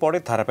সাপোর্টের পরে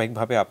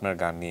ধারাবাহিকভাবে আপনার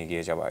গান নিয়ে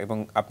এগিয়ে যাওয়া, এবং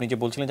আপনি যে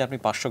বলছিলেন যে আপনি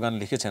 500 গান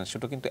লিখেছেন,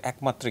 সেটা কিন্তু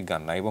একমাত্রিক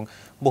গান না, এবং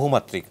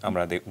বহুমাত্রিক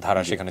আমরা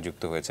ধারা সেখানে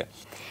যুক্ত হয়েছে।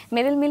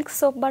 মেরিল মিল্ক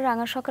সোপ বা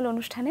রাঙা সকাল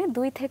অনুষ্ঠানে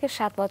 2 থেকে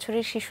 7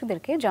 বছরের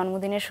শিশুদেরকে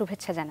জন্মদিনের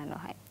শুভেচ্ছা জানানো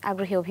হয়।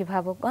 আগ্রহী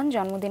অভিভাবকগণ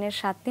জন্মদিনের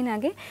 7 দিন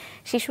আগে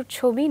শিশুর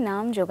ছবি,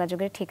 নাম,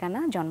 যোগাযোগের ঠিকানা,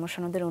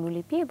 জন্মসনদের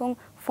অনুলিপি এবং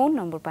ফোন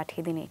নম্বর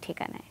পাঠিয়ে দিন এই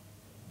ঠিকানায়।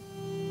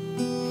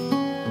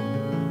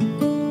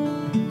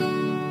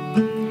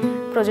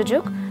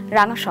 প্রযোজক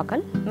রাঙা সকাল,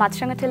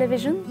 মাছরাঙা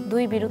টেলিভিশন,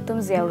 2 বীরুত্তম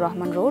জিয়াউর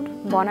রহমান রোড,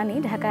 বনানী,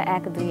 ঢাকা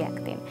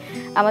 1213।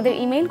 আমাদের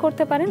ইমেইল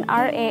করতে পারেন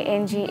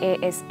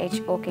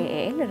RANGASHOKAL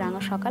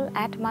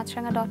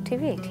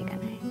rangasokal@maasranga.tv এই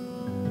ঠিকানায়।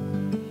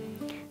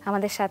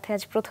 আমাদের সাথে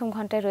আজ প্রথম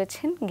ঘন্টায়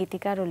রয়েছেন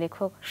গীতিকার ও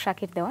লেখক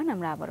সাকির দেওয়ান।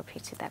 আমরা আবারও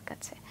ফিরছি তার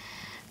কাছে।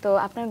 তো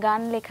আপনার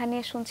গান লেখা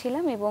নিয়ে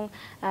শুনছিলাম, এবং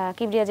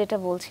কিবরিয়া যেটা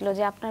বলছিল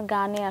যে আপনার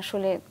গানে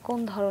আসলে কোন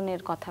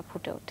ধরনের কথা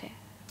ফুটে ওঠে,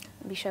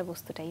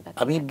 বিষয়বস্তুটাই।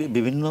 আমি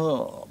বিভিন্ন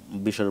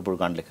বিষয়ের উপর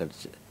গান লেখার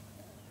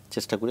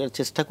চেষ্টা করি, আর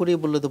চেষ্টা করি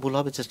বললে তো ভুল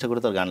হবে, চেষ্টা করে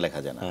তো আর গান লেখা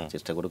যায় না,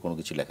 চেষ্টা করে কোনো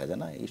কিছু লেখা যায়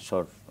না,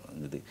 ঈশ্বর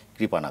যদি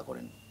কৃপা না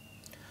করেন।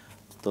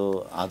 তো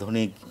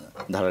আধুনিক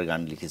ধারার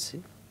গান লিখেছি,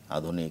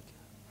 আধুনিক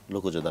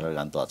লোকজ ধারার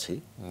গান তো আছেই,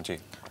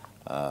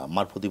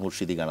 মারফতি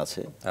মুর্শিদি গান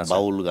আছে,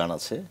 বাউল গান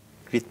আছে,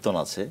 কীর্তন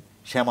আছে,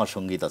 শ্যামা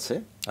সঙ্গীত আছে,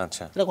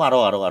 আচ্ছা, এরকম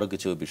আরো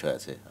কিছু বিষয়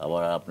আছে।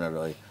 আবার আপনার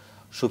ওই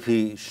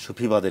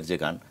সুফিবাদের যে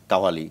গান,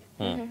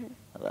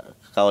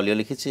 কাওয়ালিও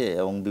লিখেছি,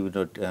 এবং বিভিন্ন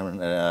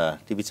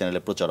টিভি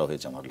চ্যানেলে প্রচারও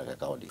হয়েছে আমার লেখা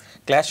কাওয়ালি।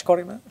 ক্ল্যাশ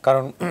করে না?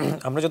 কারণ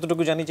আমরা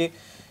যতটুকু জানি যে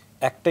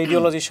একটা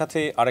ইডিওলজির সাথে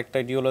আরেকটা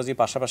ইডিওলজি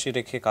পাশাপাশি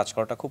রেখে কাজ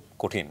করাটা খুব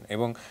কঠিন,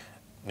 এবং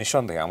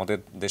নিঃসন্দেহে আমাদের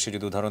দেশে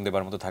যদি উদাহরণ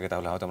দেবার মতো থাকে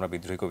তাহলে হয়তো আমরা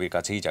বিদ্রোহী কবির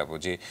কাছেই যাব,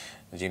 যে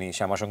যিনি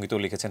শ্যামাসঙ্গীতও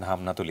লিখেছেন,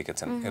 হামনাতও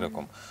লিখেছেন,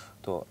 এরকম।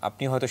 তো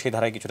আপনি হয়তো সেই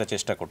ধারায় কিছুটা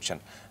চেষ্টা করছেন।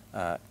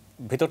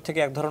 ভেতর থেকে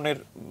এক ধরনের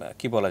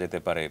কি বলা যেতে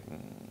পারে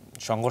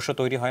সংঘর্ষ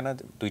তৈরি হয় না?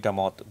 দুইটা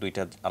মত,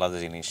 দুইটা আলাদা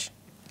জিনিস।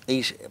 এই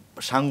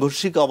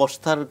সাংঘর্ষিক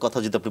অবস্থার কথা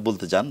যদি আপনি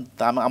বলতে চান,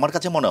 তা আমার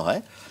কাছে মনে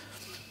হয়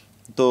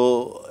তো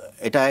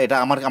এটা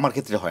আমার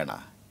ক্ষেত্রে হয় না,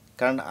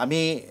 কারণ আমি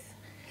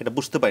এটা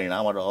বুঝতে পারি না,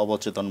 আমার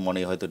অবচেতন মনে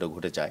হয়তো এটা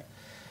ঘটে যায়।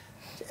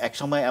 এক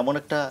সময় এমন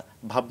একটা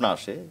ভাবনা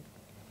আসে,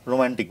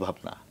 রোমান্টিক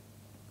ভাবনা।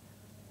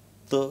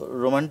 তো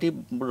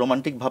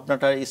রোমান্টিক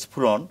ভাবনাটার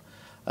স্ফুরণ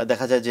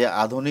দেখা যায় যে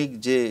আধুনিক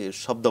যে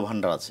শব্দ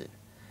ভাণ্ডার আছে,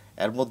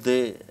 এর মধ্যে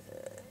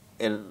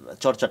এর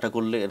চর্চাটা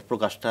করলে এর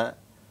প্রকাশটা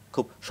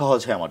খুব সহজ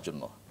হয় আমার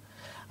জন্য।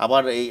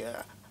 আবার এই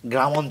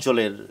গ্রাম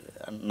অঞ্চলের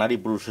নারী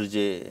পুরুষের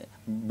যে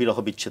বিরহ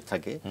বিচ্ছেদ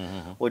থাকে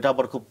ওইটা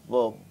আবার খুব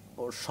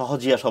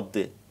সহজিয়া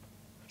শব্দে,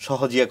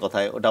 সহজিয়া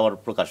কথায় ওটা আবার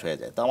প্রকাশ হয়ে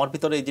যায়। তো আমার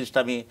ভিতরে এই জিনিসটা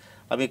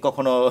আমি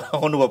কখনো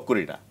অনুভব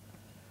করি না।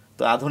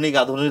 তো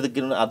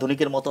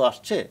আধুনিকের মতো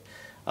আসছে,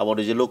 আবার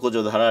ওই যে লোকজ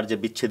ধারার যে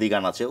বিচ্ছেদী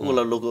গান আছে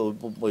ওগুলো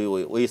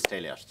ওই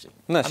স্টাইলে আসছে।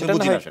 না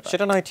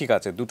সেটা নয়, ঠিক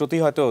আছে,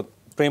 দুটোতেই হয়তো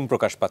প্রেম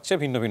প্রকাশ পাচ্ছে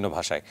ভিন্ন ভিন্ন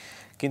ভাষায়।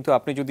 কিন্তু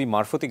আপনি যদি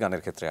মারফতি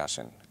গানের ক্ষেত্রে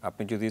আসেন,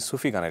 আপনি যদি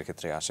সুফি গানের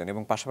ক্ষেত্রে আসেন,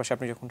 এবং পাশাপাশি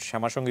আপনি যখন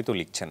শ্যামাসঙ্গীতও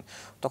লিখছেন,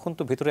 তখন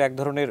তো ভিতরে এক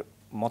ধরনের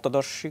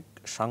মতাদর্শিক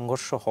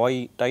সংঘর্ষ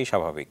হয়টাই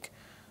স্বাভাবিক।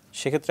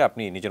 সেক্ষেত্রে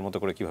আপনি নিজের মতো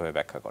করে কিভাবে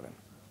ব্যাখ্যা করেন?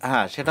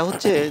 হ্যাঁ, সেটা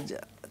হচ্ছে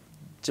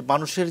যে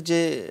মানুষের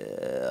যে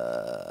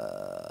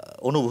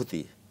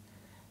অনুভূতি,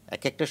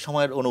 এক একটা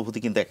সময়ের অনুভূতি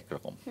কিন্তু এক এক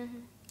রকম।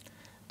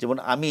 যেমন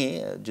আমি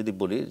যদি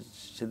বলি,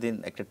 সেদিন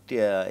একটা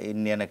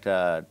ইন্ডিয়ান একটা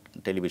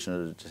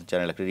টেলিভিশনের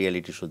চ্যানেল একটা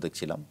রিয়েলিটি শো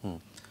দেখছিলাম।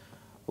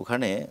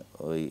 ওখানে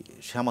ওই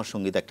শ্যামা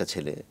সঙ্গীত একটা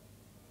ছেলে,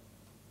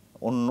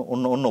 অন্য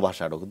অন্য অন্য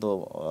ভাষারও, কিন্তু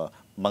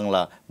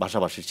বাংলা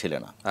ভাষাভাষীর ছেলে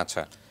না।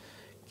 আচ্ছা।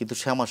 কিন্তু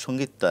শ্যামা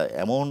সঙ্গীতটা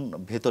এমন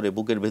ভেতরে,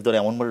 বুকের ভেতরে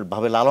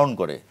এমনভাবে লালন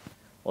করে,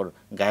 ওর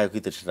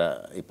গায়কিতে সেটা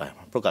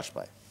প্রকাশ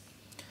পায়।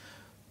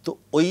 তো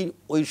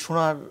ওই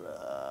শোনার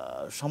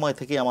সময়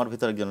থেকে আমার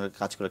ভিতরে একজনের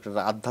কাজ করে একটা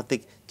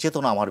আধ্যাত্মিক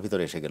চেতনা আমার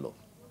ভিতরে এসে গেল।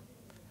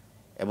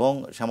 এবং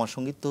শ্যামা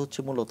সঙ্গীত তো হচ্ছে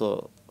মূলত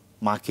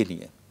মাকে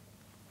নিয়ে।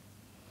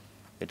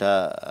 এটা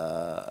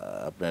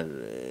আপনার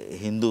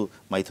হিন্দু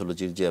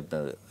মাইথোলজির যে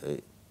আপনার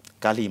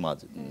কালী মা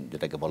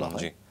যেটাকে বলা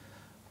হয়,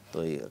 তো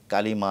এই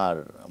কালী মার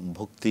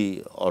ভক্তি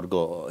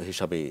অর্ঘ্য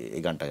হিসাবে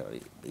এই গানটা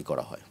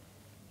করা হয়।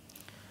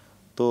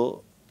 তো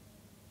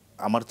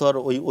আমার তো আর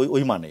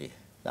ওই মানে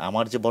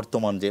আমার যে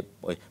বর্তমান যে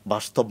ওই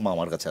বাস্তব মা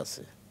আমার কাছে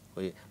আছে,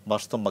 ওই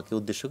বাস্তব মাকে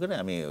উদ্দেশ্য করে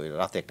আমি ওই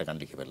রাতে একটা গান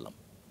লিখে ফেললাম।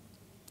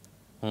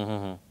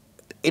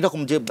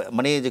 এরকম যে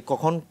মানে যে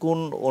কখন কোন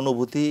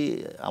অনুভূতি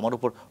আমার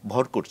উপর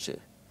ভর করছে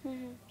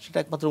সেটা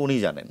একমাত্র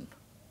উনিই জানেন,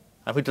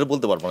 আমি এটা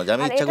বলতে পারবো না যে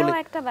আমি ইচ্ছা করলে।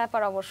 একটা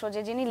ব্যাপার অবশ্য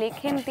যে যিনি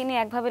লেখেন তিনি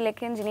একভাবে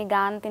লেখেন, যিনি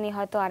গান তিনি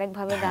হয়তো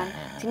আরেকভাবে গান,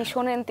 যিনি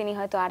শোনেন তিনি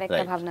হয়তো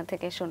আরেকটা ভাবনা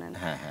থেকে শোনেন।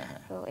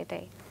 তো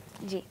এটাই।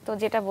 জি, তো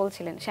যেটা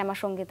বলছিলেন শ্যামা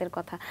সঙ্গীতের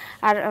কথা।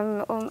 আর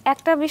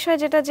একটা বিষয়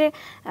যেটা যে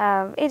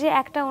এই যে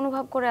একটা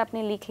অনুভব করে আপনি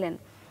লিখলেন,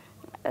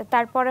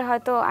 তারপরে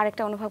হয়তো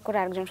আরেকটা অনুভব করে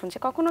আরেকজন শুনছে,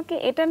 কখনো কি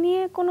এটা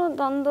নিয়ে কোনো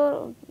দ্বন্দ্ব,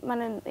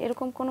 মানে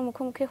এরকম কোনো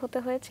মুখোমুখি হতে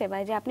হয়েছে? বা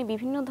যে আপনি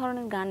বিভিন্ন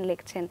ধরনের গান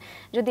লিখছেন,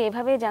 যদি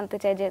এভাবেই জানতে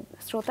চাই যে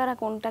শ্রোতারা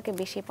কোনটাকে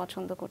বেশি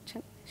পছন্দ করছেন,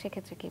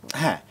 সেক্ষেত্রে কি বলবেন?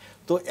 হ্যাঁ,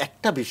 তো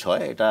একটা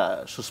বিষয় এটা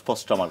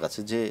সুস্পষ্ট আমার কাছে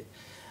যে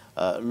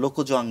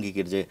লোকজ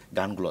আঙ্গিকের যে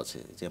গানগুলো আছে,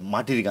 যে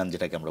মাটির গান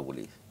যেটাকে আমরা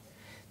বলি,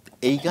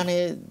 এই গানে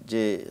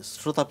যে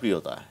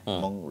শ্রোতাপ্রিয়তা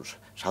এবং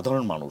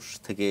সাধারণ মানুষ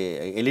থেকে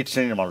এলিট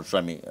শ্রেণীর মানুষ,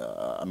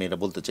 আমি এটা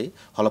বলতে চাই,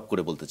 হলপ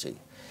করে বলতে চাই,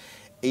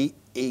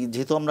 এই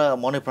যেহেতু আমরা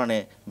মনে প্রাণে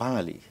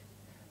বাঙালি,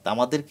 তা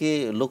আমাদেরকে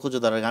লোকজ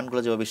দ্বারা গানগুলো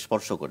যেভাবে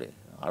স্পর্শ করে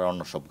আর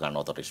অন্য সব গান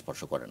অতটা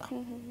স্পর্শ করে না।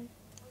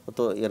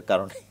 তো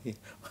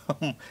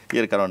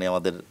এর কারণে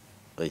আমাদের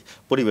ওই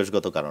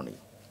পরিবেশগত কারণেই,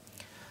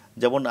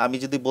 যেমন আমি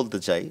যদি বলতে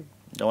চাই,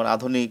 যেমন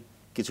আধুনিক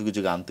কিছু কিছু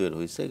গান তৈরি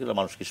হয়েছে, এগুলো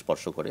মানুষকে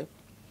স্পর্শ করে,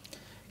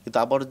 কিন্তু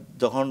আবার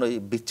যখন ওই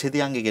বিচ্ছেদী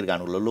আঙ্গিকের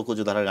গানগুলো, লোকজ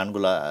ধারার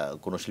গানগুলো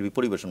কোনো শিল্পী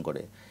পরিবেশন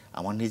করে,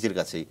 আমার নিজের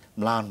কাছেই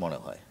ম্লান মনে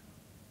হয়,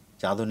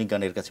 যে আধুনিক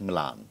গানের কাছে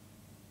ম্লান।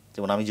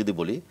 যেমন আমি যদি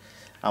বলি,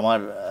 আমার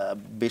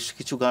বেশ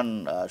কিছু গান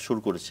সুর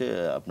করেছে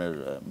আপনার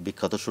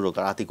বিখ্যাত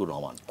সুরকার আতিকুর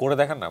রহমান। করে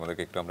দেখান না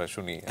আমাদেরকে একটু, আমরা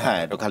শুনি। হ্যাঁ,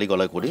 একটু খালি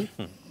গলায় করি।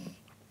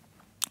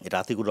 এটা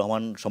আতিকুর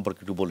রহমান সম্পর্কে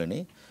একটু বলে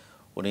নিই।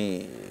 উনি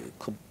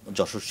খুব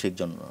যশস্বী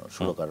একজন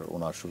সুরকার।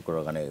 ওনার সুর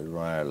করা গানে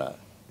রোনায়লা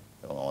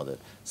এবং আমাদের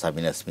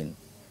সাবিনা ইয়াসমিন,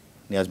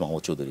 নিয়াজ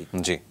মোহাম্মদ চৌধুরী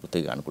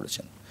প্রত্যেকে গান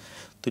করেছেন।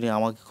 তিনি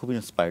আমাকে খুব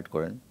ইন্সপায়ার্ড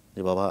করেন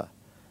যে বাবা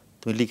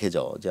তুমি লিখে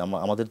যাও, যে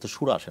আমাদের তো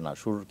সুর আসে না,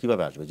 সুর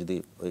কিভাবে আসবে যদি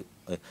ওই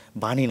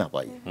বাণী না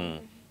পাই,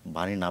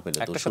 বাণী না পেলে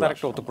তো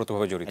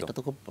একটা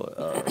তো খুব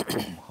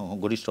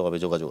ঘনিষ্ঠভাবে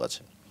যোগাযোগ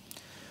আছে।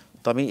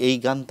 তো আমি এই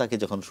গান তাকে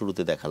যখন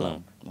শুরুতে দেখালাম,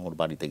 আমার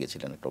বাড়িতে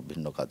গেছিলেন একটা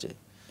ভিন্ন কাজে,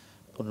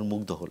 উনি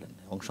মুগ্ধ হলেন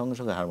এবং সঙ্গে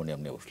সঙ্গে হারমোনিয়াম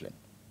নিয়ে বসলেন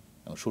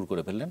এবং সুর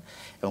করে ফেললেন।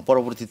 এবং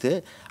পরবর্তীতে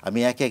আমি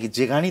একে একে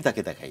যে গানই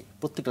তাকে দেখাই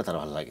প্রত্যেকটা তার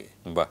ভালো লাগে।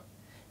 বাহ।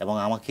 এবং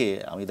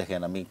আমি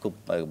দেখেন, আমি খুব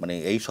মানে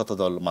এই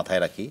শতদল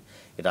মাথায় রাখি,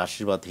 এটা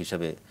আশীর্বাদ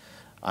হিসেবে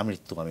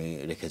আমৃত্যু আমি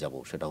রেখে যাব।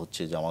 সেটা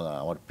হচ্ছে যে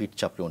আমার পিঠ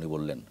চাপড়ে উনি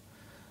বললেন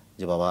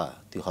যে বাবা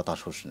তুই হতাশ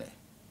হোস নে,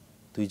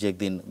 তুই যে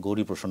একদিন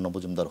গৌরী প্রসন্ন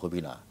মজুমদার হবি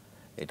না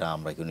এটা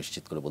আমরা কেউ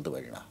নিশ্চিত করে বলতে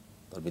পারি না,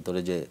 তোর ভিতরে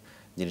যে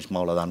জিনিস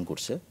মাওলা দান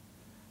করছে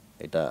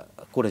এটা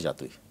করে যা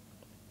তুই।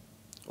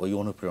 ওই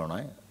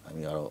অনুপ্রেরণায়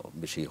আমি আরও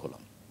বেশি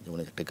হলাম। যেমন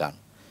একটা গান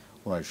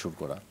ওনার সুর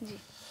করা,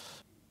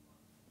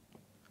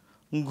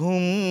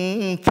 ঘুম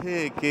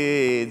থেকে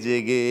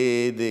জেগে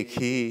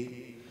দেখি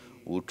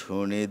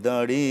উঠোনে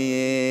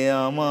দাঁড়িয়ে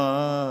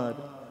আমার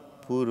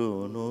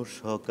পুরনো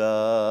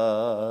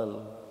সকাল,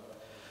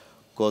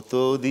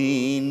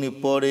 কতদিন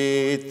পরে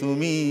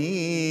তুমি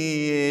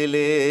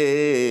এলে,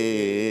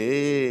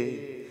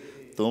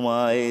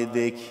 তোমায়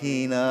দেখি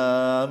না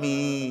আমি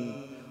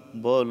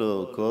বলো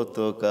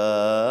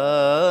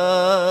কতকাল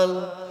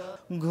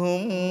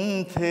ঘুম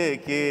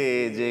থেকে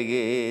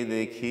জেগে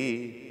দেখি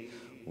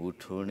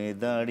উঠোনে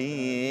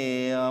দাঁড়িয়ে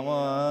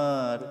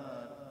আমার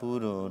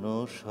পুরনো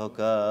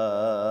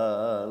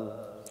সকাল।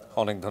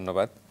 অনেক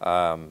ধন্যবাদ।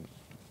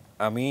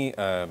 আমি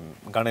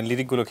গানের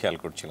লিরিকগুলো খেয়াল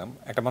করছিলাম,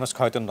 একটা মানুষ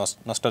হয়তো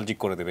নস্টালজিক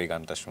করে দেবে এই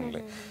গানটা শুনলে,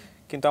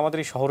 কিন্তু আমাদের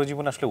এই শহর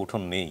জীবনে আসলে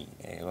উঠোন নেই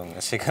এবং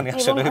সেখানে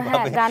আসলে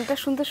হ্যাঁ, গানটা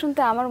শুনতে শুনতে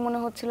আমার মনে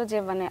হচ্ছিল যে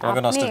মানে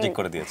আপনি নস্টালজিক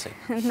করে দিয়েছে।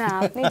 না,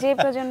 আপনি যে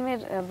প্রজন্মের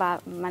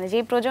মানে যে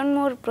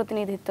প্রজন্মর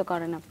প্রতিনিধিত্ব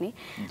করেন আপনি,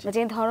 বা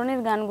যে ধরনের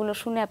গানগুলো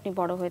শুনে আপনি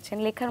বড় হয়েছেন,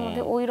 লেখার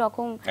মধ্যে ওই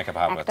রকম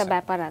একটা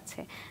ব্যাপার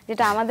আছে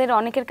যেটা আমাদের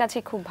অনেকের কাছে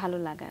খুব ভালো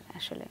লাগার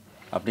আসলে।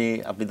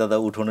 আপনি দাদা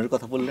উঠোনের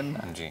কথা বললেন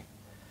না? জি।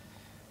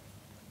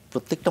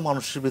 প্রত্যেকটা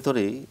মানুষের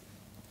ভিতরে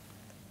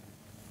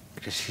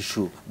একটা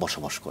শিশু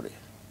বসবাস করে,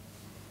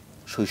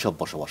 শৈশব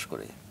বসবাস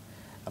করে।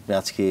 আপনি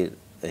আজকে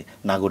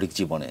নাগরিক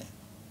জীবনে,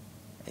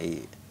 এই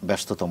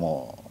ব্যস্ততম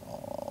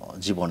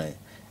জীবনে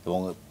এবং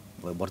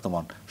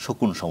বর্তমান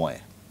শকুন সময়ে,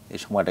 এই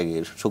সময়টাকে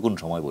শকুন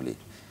সময় বলি,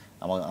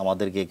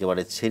 আমাদেরকে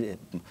একেবারে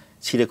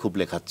ছিঁড়ে খুব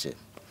লেখাচ্ছে।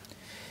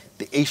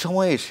 তো এই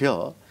সময়ে এসেও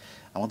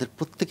আমাদের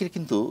প্রত্যেকের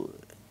কিন্তু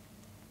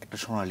একটা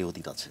সোনালী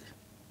অতীত আছে।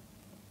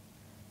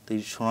 তো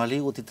এই সোনালী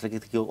অতীতটাকে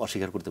কেউ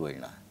অস্বীকার করতে পারি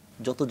না।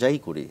 যত যাই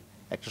করি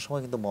একটা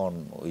সময় কিন্তু মন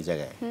ওই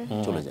জায়গায়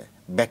চলে যায়,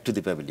 ব্যাক টু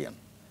দি প্যাভিলিয়ন।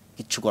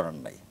 কিচ্ছু করার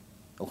নাই,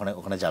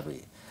 ওখানে যাবে।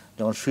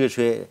 যখন শুয়ে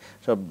শুয়ে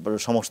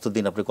সমস্ত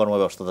দিন আপনি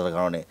কর্মব্যস্ততার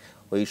কারণে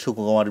ওই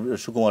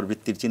সুকুমার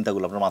বৃত্তির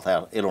চিন্তাগুলো আপনার মাথায়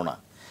এলো না,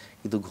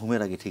 কিন্তু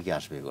ঘুমের আগে ঠিকই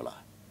আসবে এগুলা।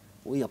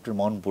 ওই আপনার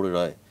মন পড়ে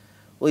রয়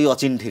ওই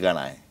অচিন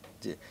ঠিকানায়,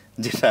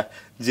 যেটা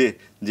যে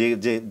যে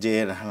যে যে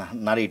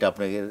নারীটা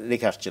আপনাকে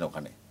রেখে আসছেন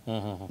ওখানে,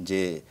 যে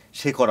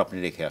শেকড় আপনি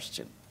রেখে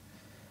আসছেন।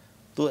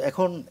 তো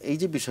এখন এই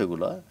যে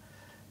বিষয়গুলো,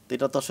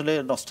 এটা তো আসলে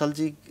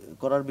নস্টালজিক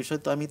করার বিষয়।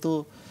 তো আমি তো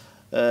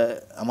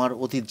আমার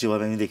অতীত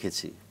যেভাবে আমি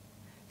দেখেছি,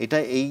 এটা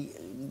এই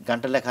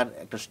গানটা লেখার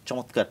একটা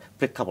চমৎকার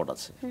প্রেক্ষাপট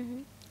আছে।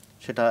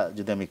 সেটা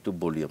যদি আমি একটু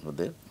বলি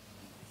আপনাদের।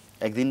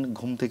 একদিন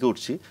ঘুম থেকে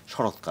উঠছি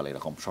শরৎকাল,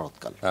 এরকম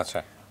শরৎকাল, আচ্ছা,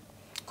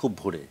 খুব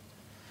ভোরে।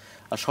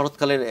 আর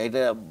শরৎকালের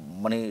এটা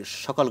মানে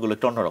সকালগুলো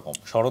একটু অন্যরকম,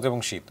 শরৎ এবং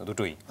শীত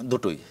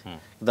দুটোই।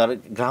 আর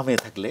গ্রামে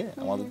থাকলে,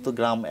 আমাদের তো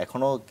গ্রাম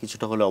এখনো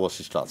কিছুটা হলে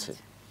অবশিষ্ট আছে,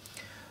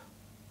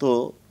 তো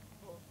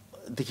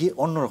দেখি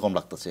অন্যরকম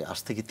লাগতেছে। আজ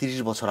থেকে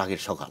 30 বছর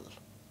আগের সকাল,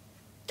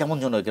 কেমন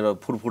যেন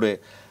ফুরফুরে।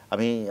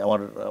 আমি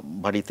আমার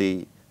বাড়িতেই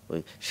ওই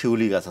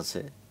শিউলি গাছ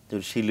আছে,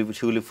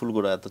 শিউলি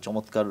ফুলগুলো এত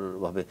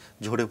চমৎকারভাবে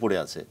ঝরে পড়ে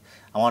আছে।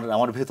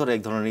 আমার ভেতরে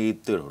এক ধরনের ঈদ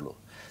তৈরি হলো,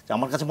 যে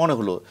আমার কাছে মনে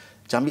হলো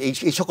যে আমি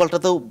এই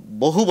সকালটাতেও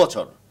বহু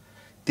বছর,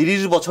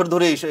 30 বছর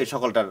ধরে এই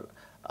সকালটার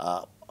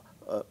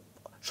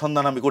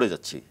সন্ধান আমি করে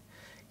যাচ্ছি,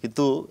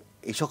 কিন্তু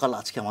এই সকাল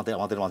আজকে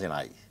আমাদের মাঝে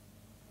নাই।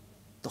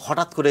 তো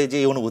হঠাৎ করে যে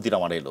এই অনুভূতিটা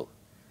আমার এলো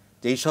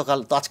যে এই সকাল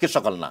তো আজকের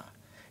সকাল না,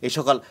 এই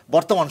সকাল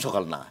বর্তমান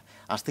সকাল না,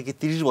 আজ থেকে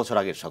 30 বছর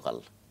আগের সকাল।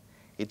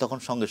 এই তখন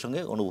সঙ্গে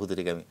সঙ্গে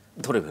অনুভূতিটাকে আমি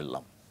ধরে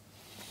ফেললাম।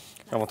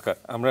 চমৎকার।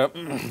 আমরা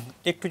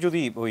একটু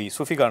যদি ওই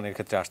সুফি গানের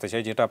ক্ষেত্রে আসতে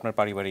চাই, যেটা আপনার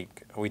পারিবারিক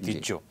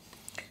ঐতিহ্য।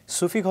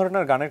 সুফি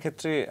ঘরানার গানের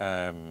ক্ষেত্রে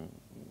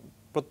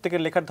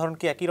প্রত্যেকের লেখার ধরন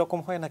কি একই রকম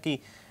হয় নাকি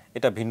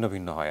এটা ভিন্ন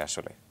ভিন্ন হয়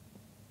আসলে?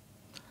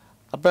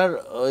 আপনার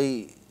ওই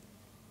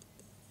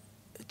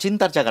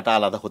চিন্তার জায়গাটা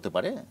আলাদা হতে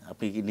পারে,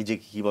 আপনি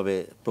নিজেকে কীভাবে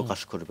প্রকাশ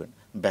করবেন,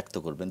 ব্যক্ত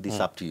করবেন, দিস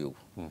আপ টু ইউ।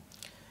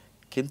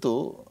 কিন্তু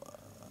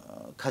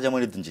খাজা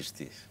মঈনুদ্দিন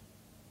চিশতি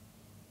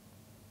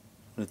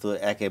উনি তো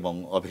এক এবং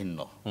অভিন্ন,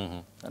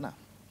 তাই না?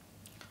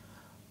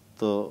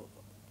 তো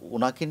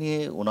ওনাকে নিয়ে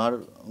ওনার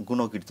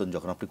গুণকীর্তন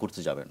যখন আপনি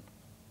করতে যাবেন,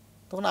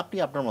 তখন আপনি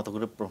আপনার মতো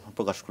করে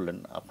প্রকাশ করলেন।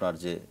 আপনার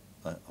যে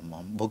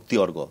ভক্তি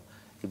অর্ঘ,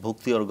 এই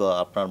ভক্তি অর্ঘ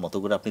আপনার মতো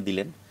করে আপনি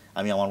দিলেন,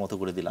 আমি আমার মতো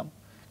করে দিলাম,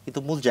 কিন্তু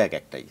মূল জায়গা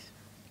একটাই।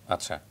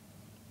 আচ্ছা।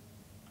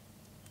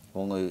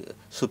 এবং ওই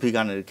সুফি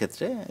গানের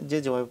ক্ষেত্রে যে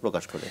যেভাবে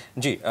প্রকাশ করে,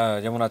 জি,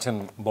 যেমন আছেন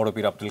বড়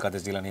পীর আব্দুল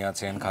কাদের জিলানী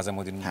আছেন, খাজা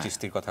মঈনুদ্দিন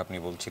চিশতির কথা আপনি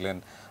বলছিলেন,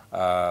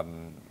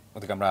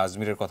 ওদিকে আমরা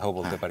আজমিরের কথাও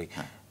বলতে পারি।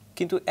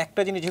 কিন্তু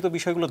একটা জিনিস, যেহেতু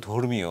বিষয়গুলো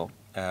ধর্মীয়,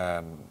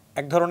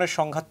 এক ধরনের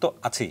সংঘাত তো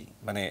আছেই,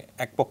 মানে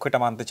এক পক্ষ এটা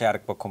মানতে চায়,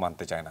 আরেক পক্ষ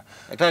মানতে চায় না,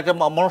 একটা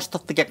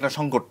মনস্তাত্ত্বিক একটা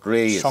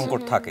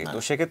সংকট থাকে। তো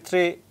সেক্ষেত্রে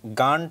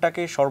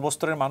গানটাকে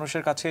সর্বস্তরের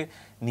মানুষের কাছে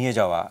নিয়ে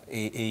যাওয়া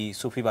এই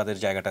সুফিবাদের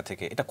জায়গাটা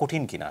থেকে, এটা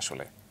কঠিন কিনা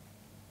আসলে?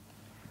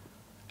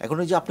 এখন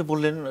ওই যে আপনি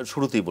বললেন,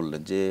 শুরুতেই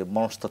বললেন যে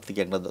মনস্তাত্ত্বিক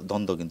একটা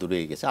দ্বন্দ্ব কিন্তু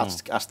রয়ে গেছে,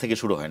 আজ থেকে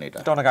শুরু হয় না, এটা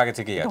অনেক আগে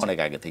থেকেই আছে, অনেক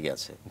আগে থেকে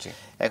আছে।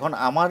 এখন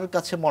আমার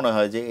কাছে মনে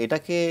হয় যে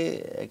এটাকে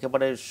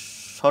একেবারে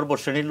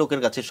সর্বশ্রেণীর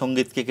লোকের কাছে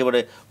সঙ্গীতকে একেবারে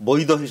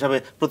বৈধ হিসাবে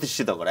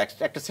প্রতিষ্ঠিত করা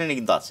একটা শ্রেণী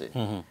কিন্তু আছে।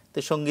 তো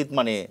সঙ্গীত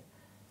মানে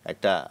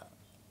একটা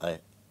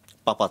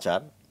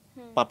পাপাচার,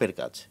 পাপের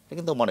কাজ, এটা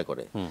কিন্তু মনে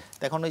করে।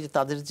 এখন ওই যে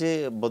তাদের যে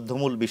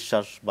বদ্ধমূল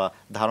বিশ্বাস বা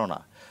ধারণা,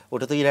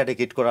 ওটা তো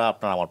ইরাডিকেট করা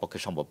আপনার আমার পক্ষে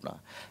সম্ভব না।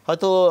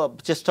 হয়তো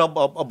চেষ্টা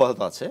অব্যাহত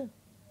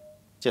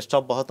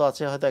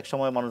আছে, হয়তো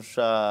একসময় মানুষ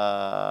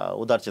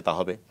উদারচেতা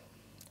হবে,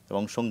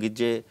 এবং সঙ্গীত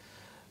যে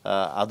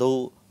আদৌ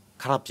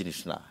খারাপ জিনিস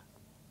না,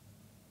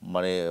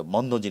 মানে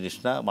মন্দ জিনিস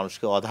না,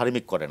 মানুষকে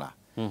অধার্মিক করে না,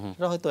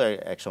 এটা হয়তো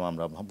একসময়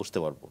আমরা বুঝতে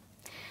পারবো।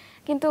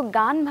 কিন্তু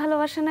গান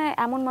ভালোবাসে না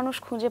এমন মানুষ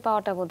খুঁজে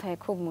পাওয়াটা বোধহয়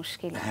খুব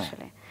মুশকিল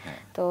আসলে।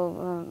 তো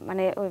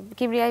মানে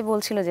কিবরিয়াই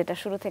বলছিল যেটা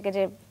শুরু থেকে,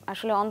 যে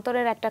আসলে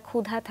অন্তরের একটা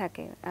ক্ষুধা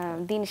থাকে,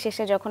 দিন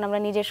শেষে যখন আমরা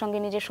নিজের সঙ্গে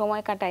নিজের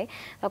সময় কাটাই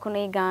তখন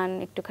এই গান,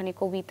 একটুখানি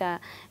কবিতা,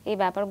 এই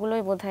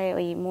ব্যাপারগুলোই বোধহয়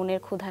ওই মনের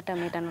ক্ষুধাটা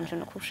মেটানোর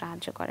জন্য খুব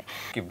সাহায্য করে।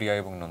 কিবরিয়া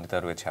এবং নন্দিতা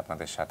রয়েছে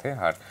আপনাদের সাথে,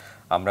 আর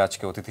আমরা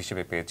আজকে অতিথি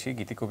হিসেবে পেয়েছি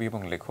গীতিকবি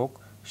এবং লেখক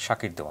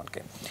শাকির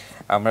দেওয়ানকে।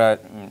 আমরা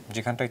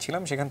যেখানটায়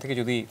ছিলাম সেখান থেকে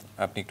যদি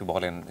আপনি একটু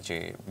বলেন যে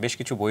বেশ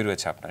কিছু বই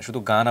রয়েছে আপনার, শুধু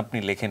গান আপনি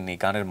লেখেননি,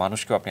 গানের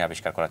মানুষকেও আপনি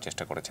আবিষ্কার করার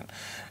চেষ্টা করেছেন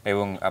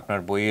এবং আপনার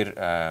বইয়ের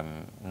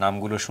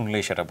নামগুলো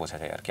শুনলেই সেটা বোঝা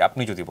যায় আর কি।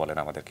 আপনি যদি বলেন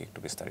আমাদেরকে একটু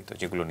বিস্তারিত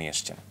যেগুলো নিয়ে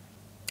এসেছেন,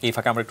 এই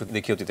ফাঁকে আমরা একটু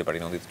দেখিয়েও দিতে পারি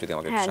নন্দিতা যদি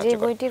আমাকে হ্যাঁ, সাহায্য যে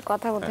করে। বইটির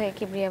কথা বোধহয়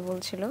কিবরিয়া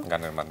বলছিল,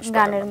 গানের মানুষ,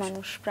 গানের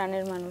মানুষ,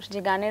 প্রাণের মানুষ, যে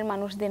গানের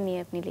মানুষদের নিয়ে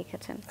আপনি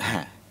লিখেছেন।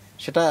 হ্যাঁ,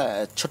 সেটা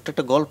ছোট্ট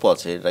একটা গল্প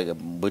আছে।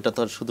 বইটা তো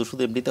আর শুধু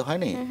শুধু এমনিতে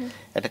হয়নি,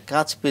 একটা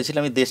কাজ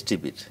পেয়েছিলাম আমি দেশ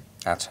টিভির।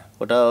 আচ্ছা,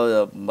 ওটা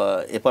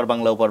এপার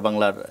বাংলা ওপার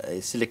বাংলার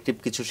সিলেক্টিভ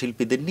কিছু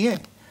শিল্পীদের নিয়ে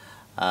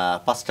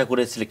 5টা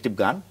করে সিলেক্টিভ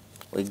গান,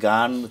 ওই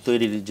গান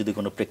তৈরির যদি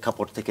কোনো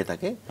প্রেক্ষাপট থেকে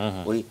থাকে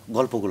ওই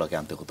গল্পগুলোকে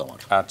আনতে হতো আমার।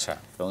 আচ্ছা।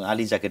 এবং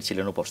আলী জাকের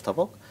ছিলেন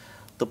উপস্থাপক।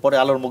 তো পরে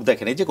আলোর মুখ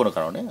দেখেনি যে কোনো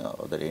কারণে,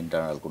 ওদের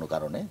ইন্টারনাল কোনো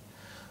কারণে।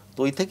 তো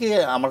ওই থেকে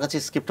আমার কাছে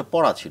স্ক্রিপ্টটা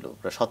পড়া ছিল,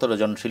 প্রায় 17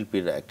 জন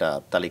শিল্পীর একটা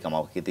তালিকা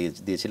আমাকে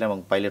দিয়েছিলেন এবং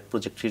পাইলট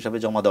প্রজেক্ট হিসাবে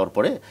জমা দেওয়ার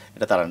পরে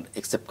এটা তারা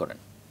অ্যাকসেপ্ট করেন।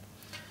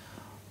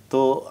 তো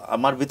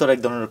আমার ভিতর এক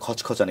ধরনের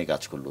খচখচানি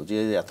কাজ করলো যে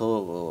এত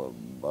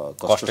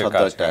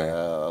কষ্টসাধ্য একটা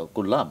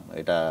করলাম,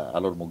 এটা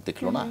আলোর মুখ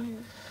দেখলো না।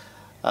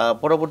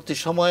 পরবর্তী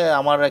সময়ে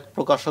আমার এক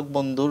প্রকাশক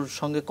বন্ধুর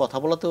সঙ্গে কথা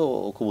বলাতেও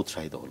খুব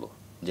উৎসাহিত হলো,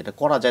 যেটা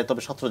করা যায়,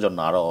 তবে 17 জন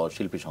না, আরও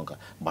শিল্পী সংখ্যা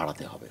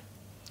বাড়াতে হবে।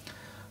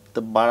 তো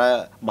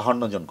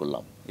 52 জন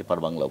করলাম এপার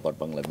বাংলা ওপার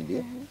বাংলা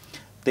মিলিয়ে।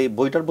 তো এই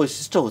বইটার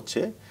বৈশিষ্ট্য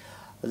হচ্ছে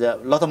যে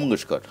লতা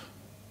মঙ্গেশকর,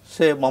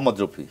 সে মোহাম্মদ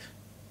রফি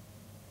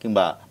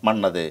কিংবা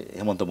মান্না দে,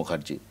 হেমন্ত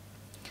মুখার্জি,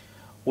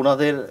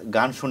 ওনাদের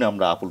গান শুনে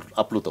আমরা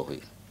আপ্লুত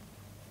হই।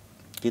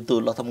 কিন্তু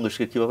লতা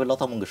মঙ্গেশকর কীভাবে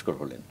লতা মঙ্গেশকর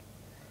হলেন,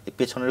 এই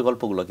পেছনের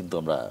গল্পগুলো কিন্তু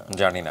আমরা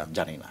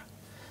জানি না,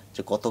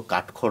 যে কত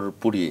কাঠখড়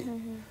পুড়িয়ে,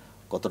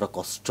 কতটা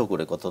কষ্ট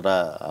করে, কতটা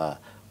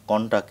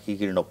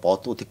কণ্টাকীর্ণ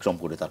পথ অতিক্রম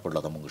করে তারপর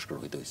লতা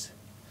মঙ্গেশকর হইতে হয়েছে।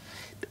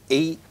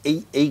 এই এই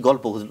এই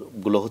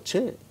গল্পগুলো হচ্ছে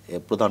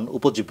প্রধান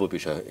উপজীব্য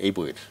বিষয় এই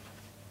বইয়ের।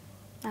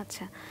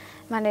 আচ্ছা,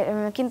 মানে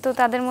কিন্তু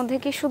তাদের মধ্যে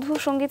কি শুধু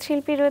সঙ্গীত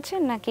শিল্পী রয়েছে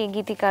নাকি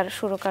গীতিকার,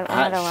 সুরকার?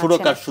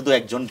 সুরকার শুধু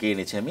একজনকে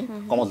এনেছি আমি,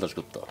 কমল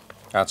দাশগুপ্ত।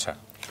 আচ্ছা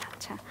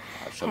আচ্ছা,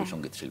 আর সবাই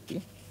সঙ্গীত শিল্পী।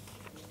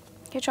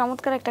 কি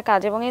চমৎকার একটা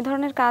কাজ। এবং এই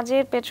ধরনের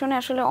কাজের পেছনে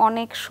আসলে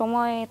অনেক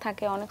সময়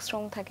থাকে, অনেক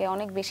শ্রম থাকে,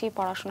 অনেক বেশি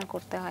পড়াশোনা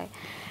করতে হয়।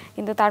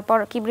 কিন্তু তারপর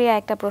কিবরিয়া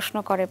একটা প্রশ্ন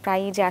করে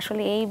প্রায়ই, যে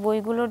আসলে এই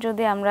বইগুলোর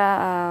যদি আমরা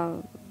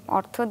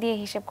অর্থ দিয়ে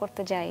হিসাব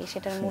করতে যাই,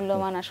 সেটার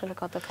মূল্যমান আসলে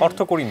কতখানি, অর্থ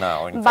করি না,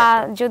 বা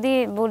যদি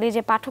বলি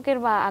যে পাঠকের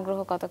বা আগ্রহ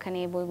কতখানি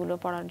এই বইগুলো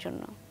পড়ার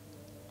জন্য?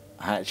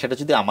 হ্যাঁ, সেটা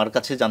যদি আমার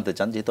কাছে জানতে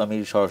চান, যেহেতু আমি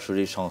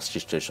সরাসরি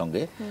সংশ্লিষ্টের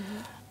সঙ্গে,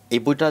 এই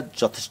বইটা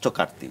যথেষ্ট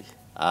কাটতি।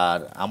 আর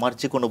আমার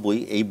যে কোনো বই,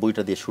 এই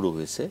বইটা দিয়ে শুরু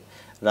হয়েছে।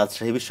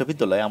 রাজশাহী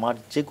বিশ্ববিদ্যালয়ে আমার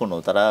যে কোনো,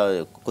 তারা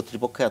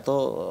কর্তৃপক্ষ এত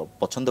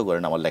পছন্দ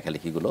করেন আমার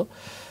লেখালেখিগুলো,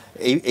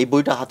 এই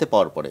বইটা হাতে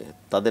পাওয়ার পরে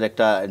তাদের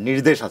একটা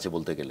নির্দেশ আছে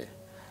বলতে গেলে,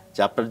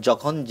 যে আপনার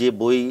যখন যে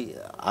বই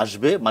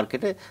আসবে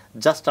মার্কেটে,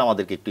 জাস্ট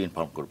আমাদেরকে একটু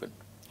ইনফর্ম করবেন।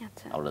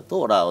 আমরা তো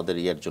ওরা ওদের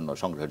ইয়ের জন্য,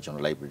 সংগ্রহের জন্য,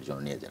 লাইব্রেরির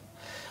জন্য নিয়ে যান।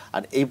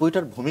 আর এই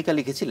বইটার ভূমিকা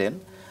লিখেছিলেন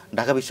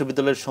ঢাকা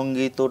বিশ্ববিদ্যালয়ের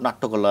সঙ্গীত ও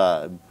নাট্যকলা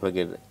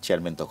বিভাগের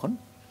চেয়ারম্যান তখন,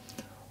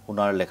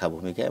 ওনার লেখা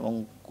ভূমিকা, এবং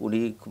উনি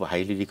খুব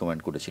হাইলি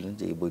রিকমেন্ড করেছিলেন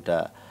যে এই বইটা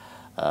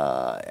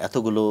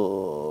এতগুলো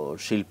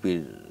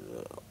শিল্পীর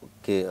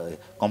কে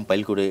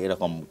কম্পাইল করে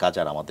এরকম কাজ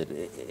আর আমাদের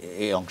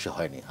এই অংশে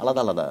হয়নি,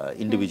 আলাদা আলাদা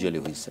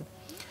ইন্ডিভিজুয়ালি হয়েছে।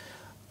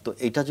 তো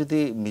এটা যদি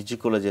মিউজিক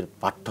কলেজের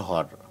পাঠ্য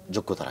হওয়ার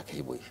যোগ্যতা রাখে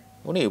এই বই,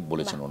 উনি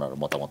বলেছেন, ওনার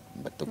মতামত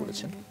ব্যক্ত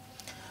করেছেন।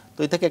 তো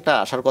এই থেকে একটা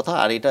আসার কথা।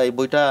 আর এই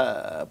বইটা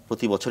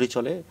প্রতি বছরই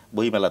চলে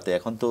বইমেলাতে,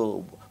 এখন তো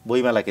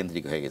বইমেলা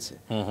কেন্দ্রিক হয়ে গেছে।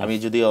 আমি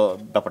যদিও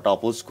ব্যাপারটা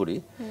অপোজ করি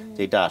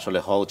যে এটা আসলে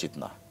হওয়া উচিত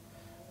না,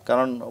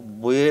 কারণ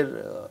বইয়ের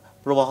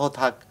প্রবাহ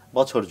থাক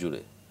বছর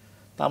জুড়ে।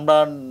 তা আমরা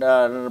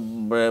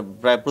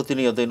প্রায়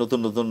প্রতিনিয়তই নতুন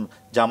নতুন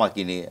জামা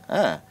কিনি,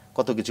 হ্যাঁ,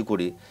 কত কিছু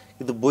করি,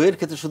 কিন্তু বইয়ের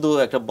ক্ষেত্রে শুধু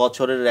একটা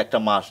বছরের একটা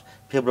মাস,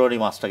 ফেব্রুয়ারি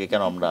মাসটাকে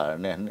কেন আমরা,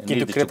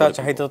 কিন্তু ক্রেতার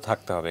চাহিদা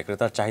থাকতে হবে,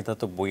 ক্রেতার চাহিদা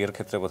তো বইয়ের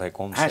ক্ষেত্রে বোধহয়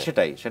কমছে। হ্যাঁ,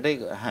 সেটাই।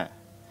 হ্যাঁ,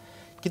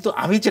 কিন্তু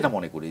আমি যেটা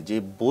মনে করি যে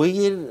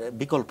বইয়ের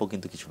বিকল্প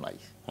কিন্তু কিছু নাই।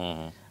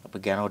 আপনি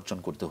জ্ঞান অর্জন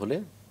করতে হলে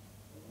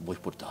বই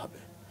পড়তে হবে।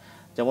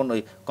 যেমন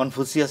ওই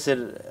কনফুসিয়াসের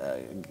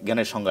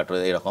জ্ঞানের সংজ্ঞাটা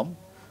এরকম,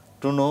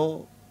 to know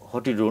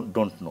what you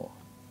don't know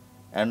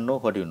and know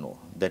what you know,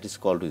 that is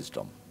called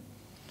wisdom.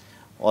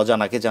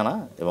 অজানাকে জানা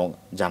এবং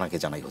জানাকে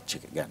জানাই হচ্ছে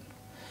জ্ঞান।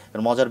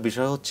 এর মজার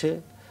বিষয় হচ্ছে,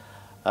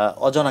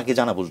 অজানাকে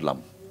জানা বুঝলাম,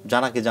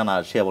 জানাকে জানা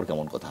সে আবার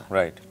কেমন কথা।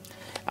 রাইট।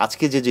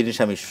 আজকে যে জিনিস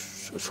আমি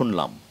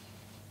শুনলাম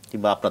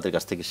কিংবা আপনাদের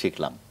কাছ থেকে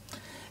শিখলাম,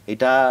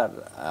 এটার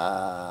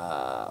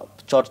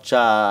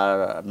চর্চা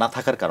না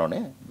থাকার কারণে,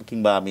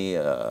 কিংবা আমি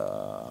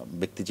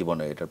ব্যক্তি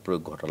জীবনে এটার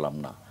প্রয়োগ ঘটালাম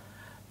না,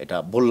 এটা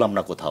বললাম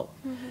না কোথাও,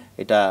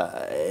 এটা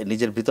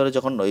নিজের ভিতরে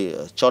যখন ওই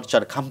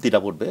চর্চার খামতিটা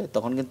পড়বে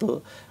তখন কিন্তু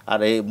আর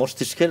এই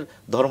মস্তিষ্কের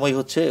ধর্মই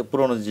হচ্ছে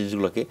পুরোনো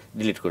জিনিসগুলোকে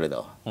ডিলিট করে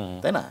দেওয়া,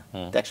 তাই না?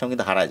 তো একসঙ্গে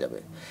কিন্তু হারায় যাবে।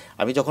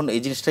 আমি যখন এই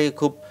জিনিসটাকে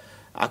খুব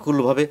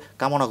আকুলভাবে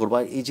কামনা করবো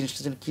এই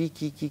জিনিসটা যেন কি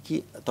কি কি কি,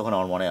 তখন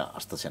আমার মনে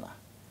আসতেছে না,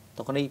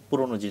 তখন এই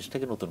পুরোনো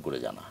জিনিসটাকে নতুন করে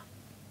জানা।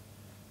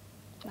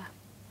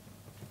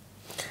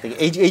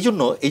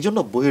 এই জন্য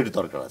বইয়ের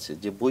দরকার আছে,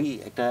 যে বই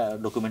একটা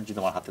ডকুমেন্ট যদি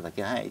আমার হাতে থাকে,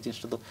 হ্যাঁ এই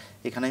জিনিসটা তো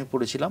এখানে আমি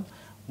পড়েছিলাম,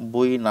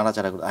 বই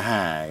নাড়াচাড়া করে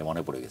হ্যাঁ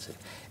মনে পড়ে গেছে।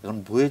 এখন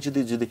বইয়ে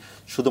যদি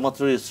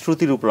শুধুমাত্র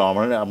শ্রুতির উপর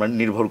আমরা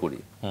নির্ভর করি,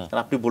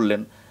 আপনি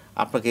বললেন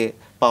আপনাকে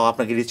পাওয়া,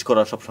 আপনাকে রিচ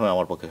করা সবসময়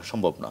আমার পক্ষে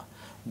সম্ভব না।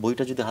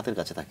 বইটা যদি হাতের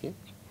কাছে থাকে,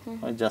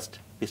 আমি জাস্ট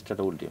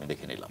পৃষ্ঠাটা উল্টে আমি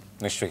দেখে নিলাম।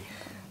 নিশ্চয়ই।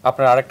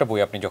 আপনার আরেকটা বই,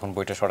 আপনি যখন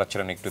বইটা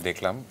সরাচ্ছিলেন একটু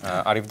দেখলাম,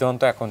 আরিফ দেওয়ান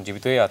তো এখন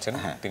জীবিতই আছেন,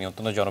 তিনি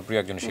অত্যন্ত জনপ্রিয়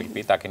একজন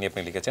শিল্পী, তাকে নিয়ে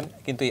আপনি লিখেছেন।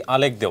 কিন্তু এই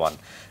আলেক দেওয়ান,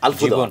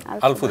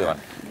 আলফু দেওয়ান,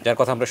 যার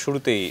কথা আমরা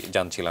শুরুতেই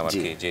জানছিলাম আর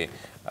কি, যে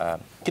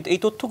কিন্তু এই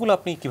তথ্যগুলো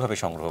আপনি কিভাবে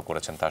সংগ্রহ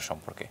করেছেন তার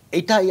সম্পর্কে?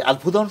 এইটা এই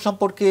আলফু দেওয়ান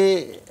সম্পর্কে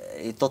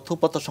এই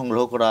তথ্যপত্র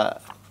সংগ্রহ করা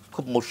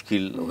খুব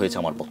মুশকিল হয়েছে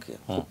আমার পক্ষে,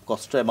 খুব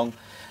কষ্ট, এবং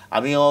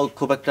আমিও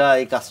খুব একটা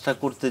এই কাজটা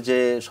করতে যে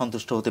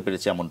সন্তুষ্ট হতে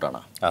পেরেছি এমনটা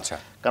না। আচ্ছা।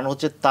 কারণ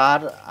হচ্ছে তার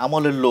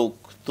আমলের লোক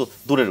তো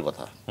দূরের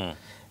কথা,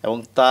 এবং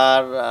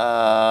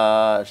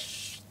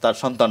তার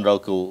সন্তানরাও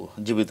কেউ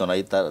জীবিত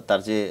নাই,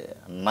 তার যে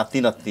নাতি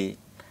নাতনি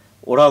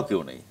ওরাও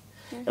কেউ নেই,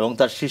 এবং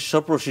তার শিষ্য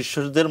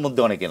প্রশিষ্যদের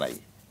মধ্যে অনেকে নাই,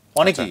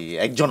 অনেকেই,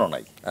 একজনও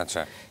নাই।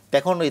 আচ্ছা।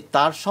 এখন ওই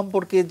তার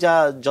সম্পর্কে যা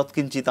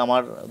যৎকিঞ্চিত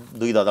আমার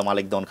দুই দাদা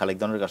মালিক দেওয়ান, খালেক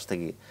দেওয়ানের কাছ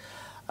থেকে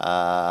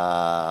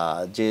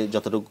যে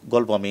যতটুকু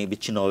গল্প আমি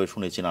বিচ্ছিন্নভাবে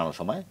শুনেছি নানা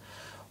সময়,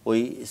 ওই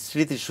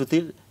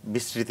স্মৃতিশ্রুতির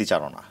বিস্মৃতি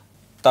চারণা।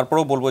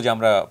 তারপরেও বলবো যে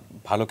আমরা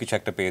ভালো কিছু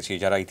একটা পেয়েছি।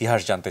 যারা ইতিহাস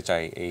জানতে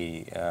চায় এই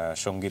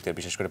সঙ্গীতের,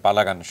 বিশেষ করে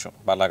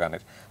পালা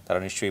গানের, তারা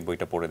নিশ্চয়ই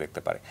বইটা পড়ে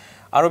দেখতে পারে।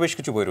 আরও বেশ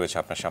কিছু বই রয়েছে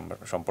আপনার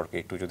সম্পর্কে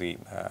একটু যদি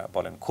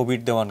বলেন।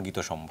 কবির দেওয়ান গীত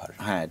সম্ভার,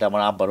 হ্যাঁ এটা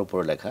আমার আব্বার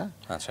উপরে লেখা।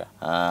 আচ্ছা।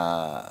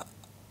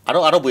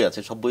 আরও বই আছে,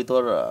 সব বই তো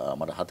আর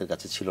আমার হাতের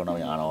কাছে ছিল না,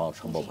 আমি আনা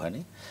সম্ভব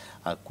হয়নি।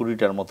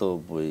 20টার মতো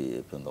বই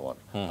পর্যন্ত আমার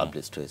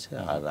পাবলিশড হয়েছে,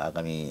 আর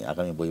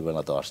আগামী বই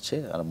বেলা তো আসছে,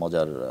 আর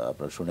মজার,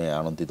 আপনারা শুনে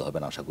আনন্দিত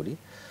হবেন আশা করি,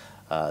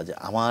 যে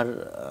আমার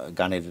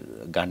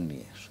গান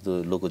নিয়ে, শুধু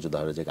লোকজ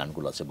ধারে যে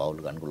গানগুলো আছে, বাউল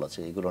গানগুলো আছে,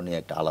 এগুলো নিয়ে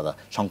একটা আলাদা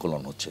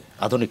সংকলন হচ্ছে,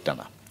 আধুনিকটা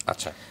না।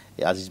 আচ্ছা।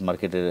 আজিজ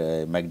মার্কেটের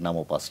ম্যাগনাম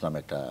ও পাস নামে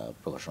একটা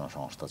প্রকাশনা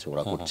সংস্থা আছে,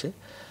 ওরা করছে।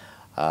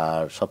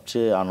 আর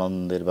সবচেয়ে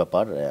আনন্দের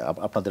ব্যাপার,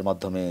 আপনাদের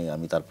মাধ্যমে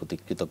আমি তার প্রতি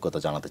কৃতজ্ঞতা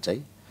জানাতে চাই,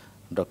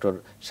 ডক্টর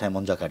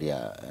সাইমন জাকারিয়া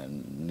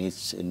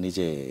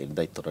নিজে এর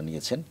দায়িত্বটা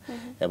নিয়েছেন,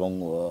 এবং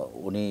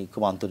উনি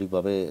খুব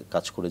আন্তরিকভাবে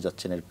কাজ করে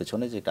যাচ্ছেন এর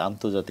পেছনে, যে একটা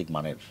আন্তর্জাতিক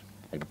মানের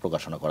একটা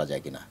প্রকাশনা করা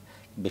যায় কিনা।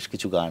 বেশ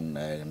কিছু গান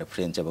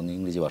ফ্রেঞ্চ এবং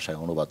ইংরেজি ভাষায়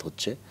অনুবাদ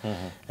হচ্ছে,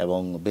 এবং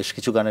বেশ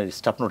কিছু গানের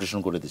স্টাফ নোটেশন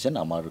করে দিয়েছেন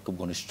আমার খুব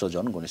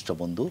ঘনিষ্ঠ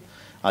বন্ধু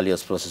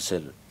আলিয়াস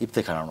প্রসেসের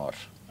ইফতেখার আনোয়ার।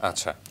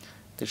 আচ্ছা।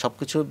 তো সব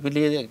কিছু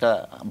মিলিয়ে একটা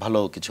ভালো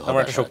কিছু হবে,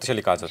 একটা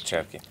শক্তিশালী কাজ হচ্ছে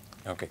আর কি।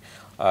 ওকে।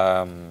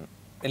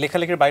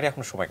 লেখালেখির বাইরে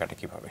এখন সময় কাটে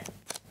কিভাবে?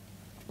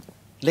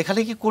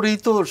 লেখালেখি করেই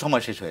তো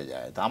সময় শেষ হয়ে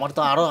যায়, তো আমার তো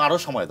আরো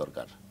সময়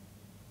দরকার।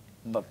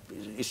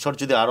 ঈশ্বর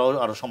যদি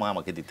আরো সময়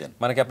আমাকে দিতেন।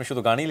 মানে কি আপনি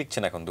শুধু গানই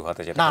লিখছেন এখন দু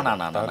হাতে? না,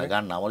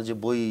 গান না, আমার যে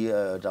বই,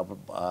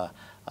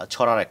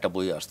 ছড়ার একটা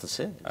বই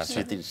আসতেছে,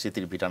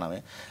 স্মৃতির ভিটা নামে,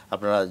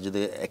 আপনারা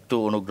যদি একটু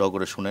অনুগ্রহ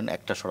করে শুনেন,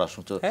 একটা ছড়া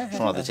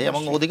শোনাতে চাই,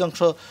 এবং অধিকাংশ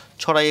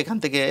ছড়াই এখান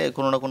থেকে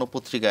কোনো না কোনো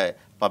পত্রিকায়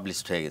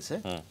পাবলিশড হয়ে গেছে,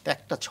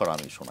 একটা ছড়া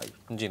আমি শোনাই।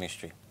 জি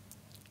নিশ্চয়ই।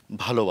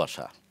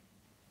 ভালোবাসা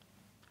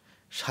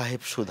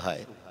সাহেব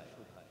সুধায়,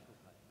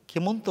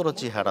 কেমন তোর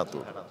চেহারা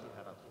তোর,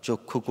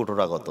 চক্ষু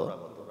কোটরাগত,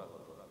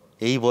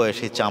 এই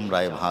বয়সে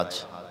চামড়ায় ভাঁজ,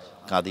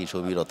 কাঁদি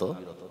সবিরত,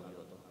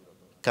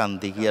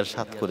 কান্দি গিয়ার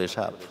সাত করে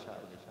সাপ,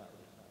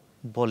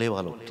 বলে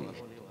বালকটি,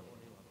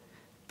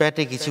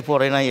 পেটে কিছু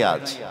পড়ে নাই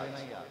আজ,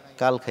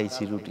 কাল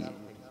খাইছি রুটি,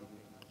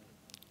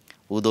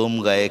 উদম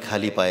গায়ে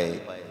খালি পায়ে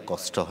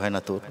কষ্ট হয়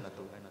না তোর,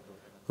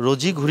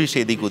 রোজই ঘুরিস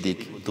এদিক ওদিক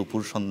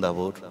দুপুর সন্ধ্যা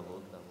ভোর,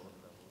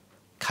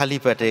 খালি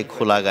পেটে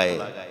খোলা গায়ে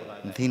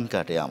দিন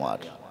কাটে আমার,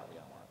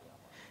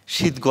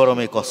 শীত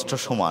গরমে কষ্ট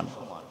সমান,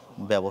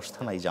 ব্যবস্থা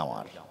নাই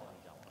জামার,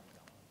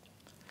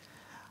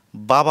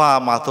 বাবা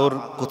মা তোর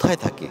কোথায়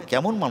থাকে,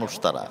 কেমন মানুষ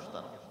তারা,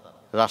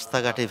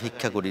 রাস্তাঘাটে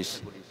ভিক্ষা করিস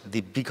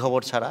দিব্যি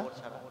খবর ছাড়া,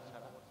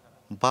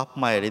 বাপ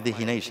মায়ের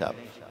দেখি নাই সাপ,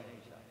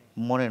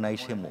 মনে নাই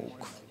সে মুখ,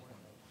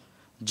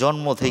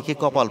 জন্ম থেকে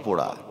কপাল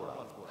পোড়া,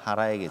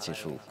 হারায় গেছে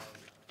সুখ,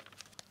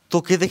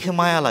 তোকে দেখে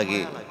মায়া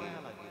লাগে,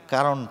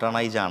 কারণটা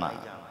নাই জানা,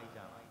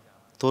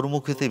 তোর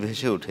মুখেতে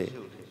ভেসে ওঠে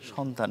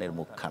সন্তানের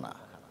মুখখানা,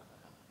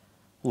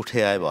 উঠে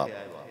আয় বাপ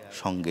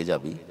সঙ্গে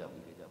যাবি,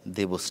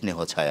 দেব স্নেহ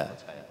ছায়া,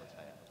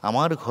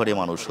 আমার ঘরে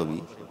মানুষ হবি,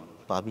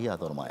 পাবি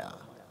আদর মায়া,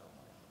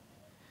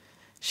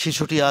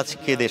 শিশুটি আজ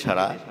কেঁদে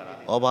সারা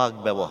অবাক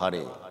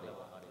ব্যবহারে,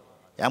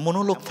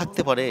 এমনও লোক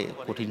থাকতে পারে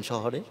কঠিন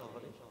শহরে,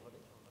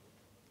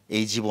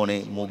 এই জীবনে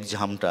মুখ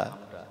ঝামটা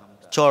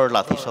চর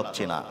লাথি সব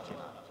চেনা,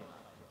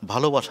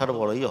 ভালোবাসার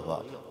বড়ই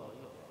অভাব,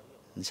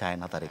 যায়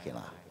না তারে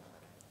কেনা।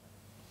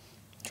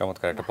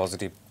 চমৎকার একটা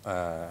পজিটিভ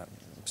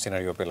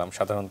সিনারিও পেলাম,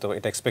 সাধারণত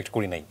এটা এক্সপেক্ট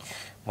করি নাই,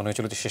 মনে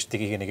হয়েছিল যে শেষ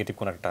দিকে গিয়ে নেগেটিভ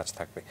কোনো একটা টাচ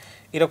থাকবে।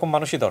 এরকম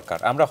মানুষই দরকার।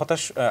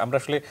 আমরা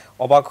আসলে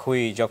অবাক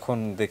হই যখন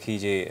দেখি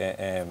যে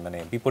মানে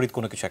বিপরীত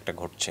কোনো কিছু একটা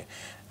ঘটছে।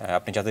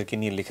 আপনি যাদেরকে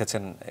নিয়ে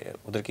লিখেছেন,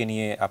 ওদেরকে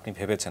নিয়ে আপনি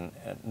ভেবেছেন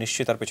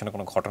নিশ্চয়ই তার পেছনে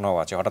কোনো ঘটনাও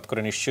আছে। হঠাৎ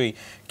করে নিশ্চয়ই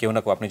কেউ না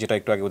কেউ, আপনি যেটা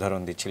একটু আগে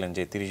উদাহরণ দিচ্ছিলেন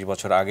যে 30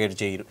 বছর আগের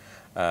যেই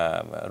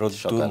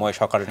রোদ্দুরময়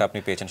সকালটা আপনি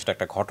পেয়েছেন সেটা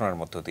একটা ঘটনার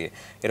মধ্য দিয়ে,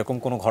 এরকম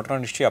কোনো ঘটনা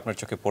নিশ্চয়ই আপনার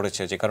চোখে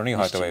পড়েছে যে কারণেই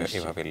হয়তো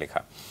এভাবে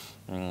লেখা।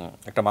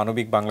 একটা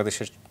মানবিক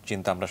বাংলাদেশের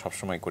চিন্তা আমরা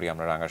সবসময় করি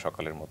আমরা রাঙা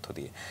সকালের মধ্য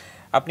দিয়ে।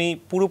 আপনি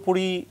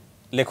পুরোপুরি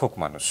লেখক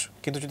মানুষ,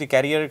 কিন্তু যদি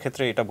ক্যারিয়ারের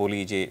ক্ষেত্রে এটা বলি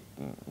যে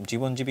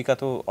জীবন জীবিকা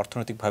তো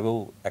অর্থনৈতিকভাবেও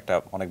একটা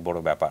অনেক বড়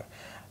ব্যাপার,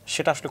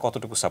 সেটা আসলে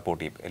কতটুকু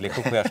সাপোর্টিভ,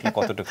 লেখক হয়ে আসলে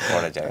কতটুকু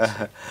করা যায়?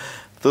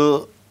 তো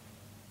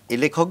এই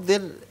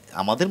লেখকদের,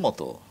 আমাদের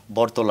মতো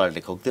বরতলার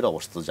লেখকদের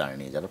অবস্থা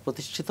জানেনি, যারা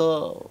প্রতিষ্ঠিত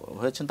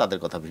হয়েছেন তাদের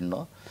কথা ভিন্ন।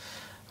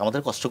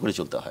 আমাদের কষ্ট করে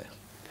চলতে হয়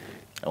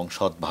এবং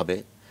সৎভাবে।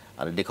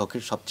 আর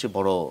লেখকের সবচেয়ে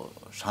বড়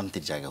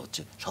শান্তির জায়গা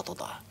হচ্ছে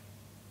সততা।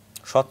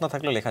 সৎ না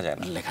থাকলে লেখা যায়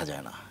না, লেখা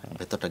যায় না।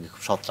 ভেতরটাকে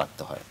খুব সৎ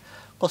রাখতে হয়।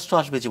 কষ্ট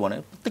আসবে জীবনে,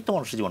 প্রত্যেকটা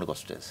মানুষের জীবনে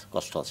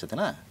কষ্ট আছে, তাই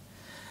না?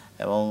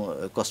 এবং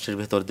কষ্টের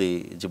ভেতর দিয়ে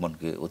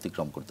জীবনকে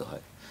অতিক্রম করতে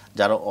হয়।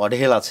 যারা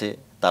অঢেল আছে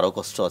তারও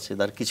কষ্ট আছে,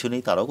 যার কিছু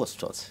নেই তারও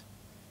কষ্ট আছে।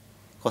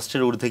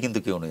 কষ্টের ঊর্ধ্বে কিন্তু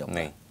কেউ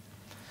নেই।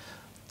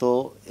 তো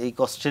এই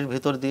কষ্টের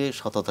ভেতর দিয়ে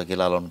সততাকে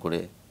লালন করে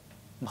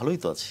ভালোই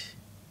তো আছি।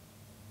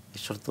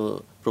 ঈশ্বর তো,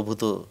 প্রভু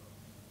তো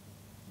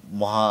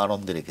মহা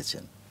আনন্দে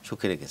রেখেছেন,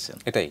 সুখে রেখেছেন।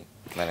 এটাই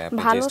মানে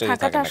ভালো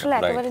থাকাটা আসলে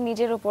একেবারে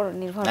নিজের উপর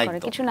নির্ভর করে।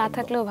 কিছু না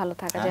থাকলেও ভালো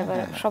থাকা যাবে,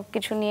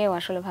 সবকিছু নিয়েও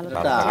আসলে ভালো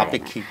থাকা যায় না।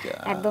 আপেক্ষিক,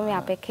 একদমই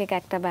আপেক্ষিক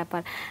একটা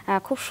ব্যাপার।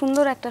 খুব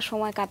সুন্দর একটা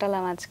সময়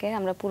কাটালাম আজকে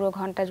আমরা, পুরো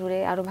ঘন্টা জুড়ে।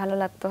 আরো ভালো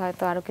লাগতো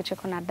হয়তো আরো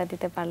কিছুক্ষণ আড্ডা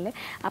দিতে পারলে।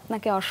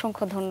 আপনাকে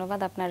অসংখ্য ধন্যবাদ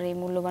আপনার এই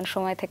মূল্যবান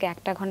সময় থেকে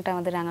একটা ঘন্টা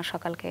আমাদের রাঙা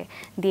সকালকে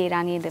দিয়ে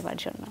রাঙিয়ে দেওয়ার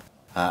জন্য।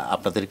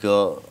 আপনাদেরকেও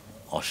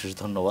অশেষ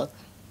ধন্যবাদ।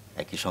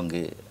 একই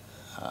সঙ্গে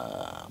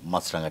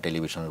মাছরাঙা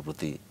টেলিভিশনের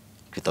প্রতি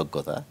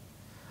কৃতজ্ঞতা।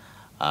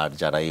 আর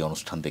যারা এই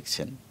অনুষ্ঠান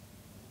দেখছেন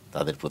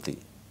তাদের প্রতি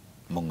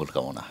মঙ্গল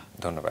কামনা।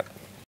 ধন্যবাদ।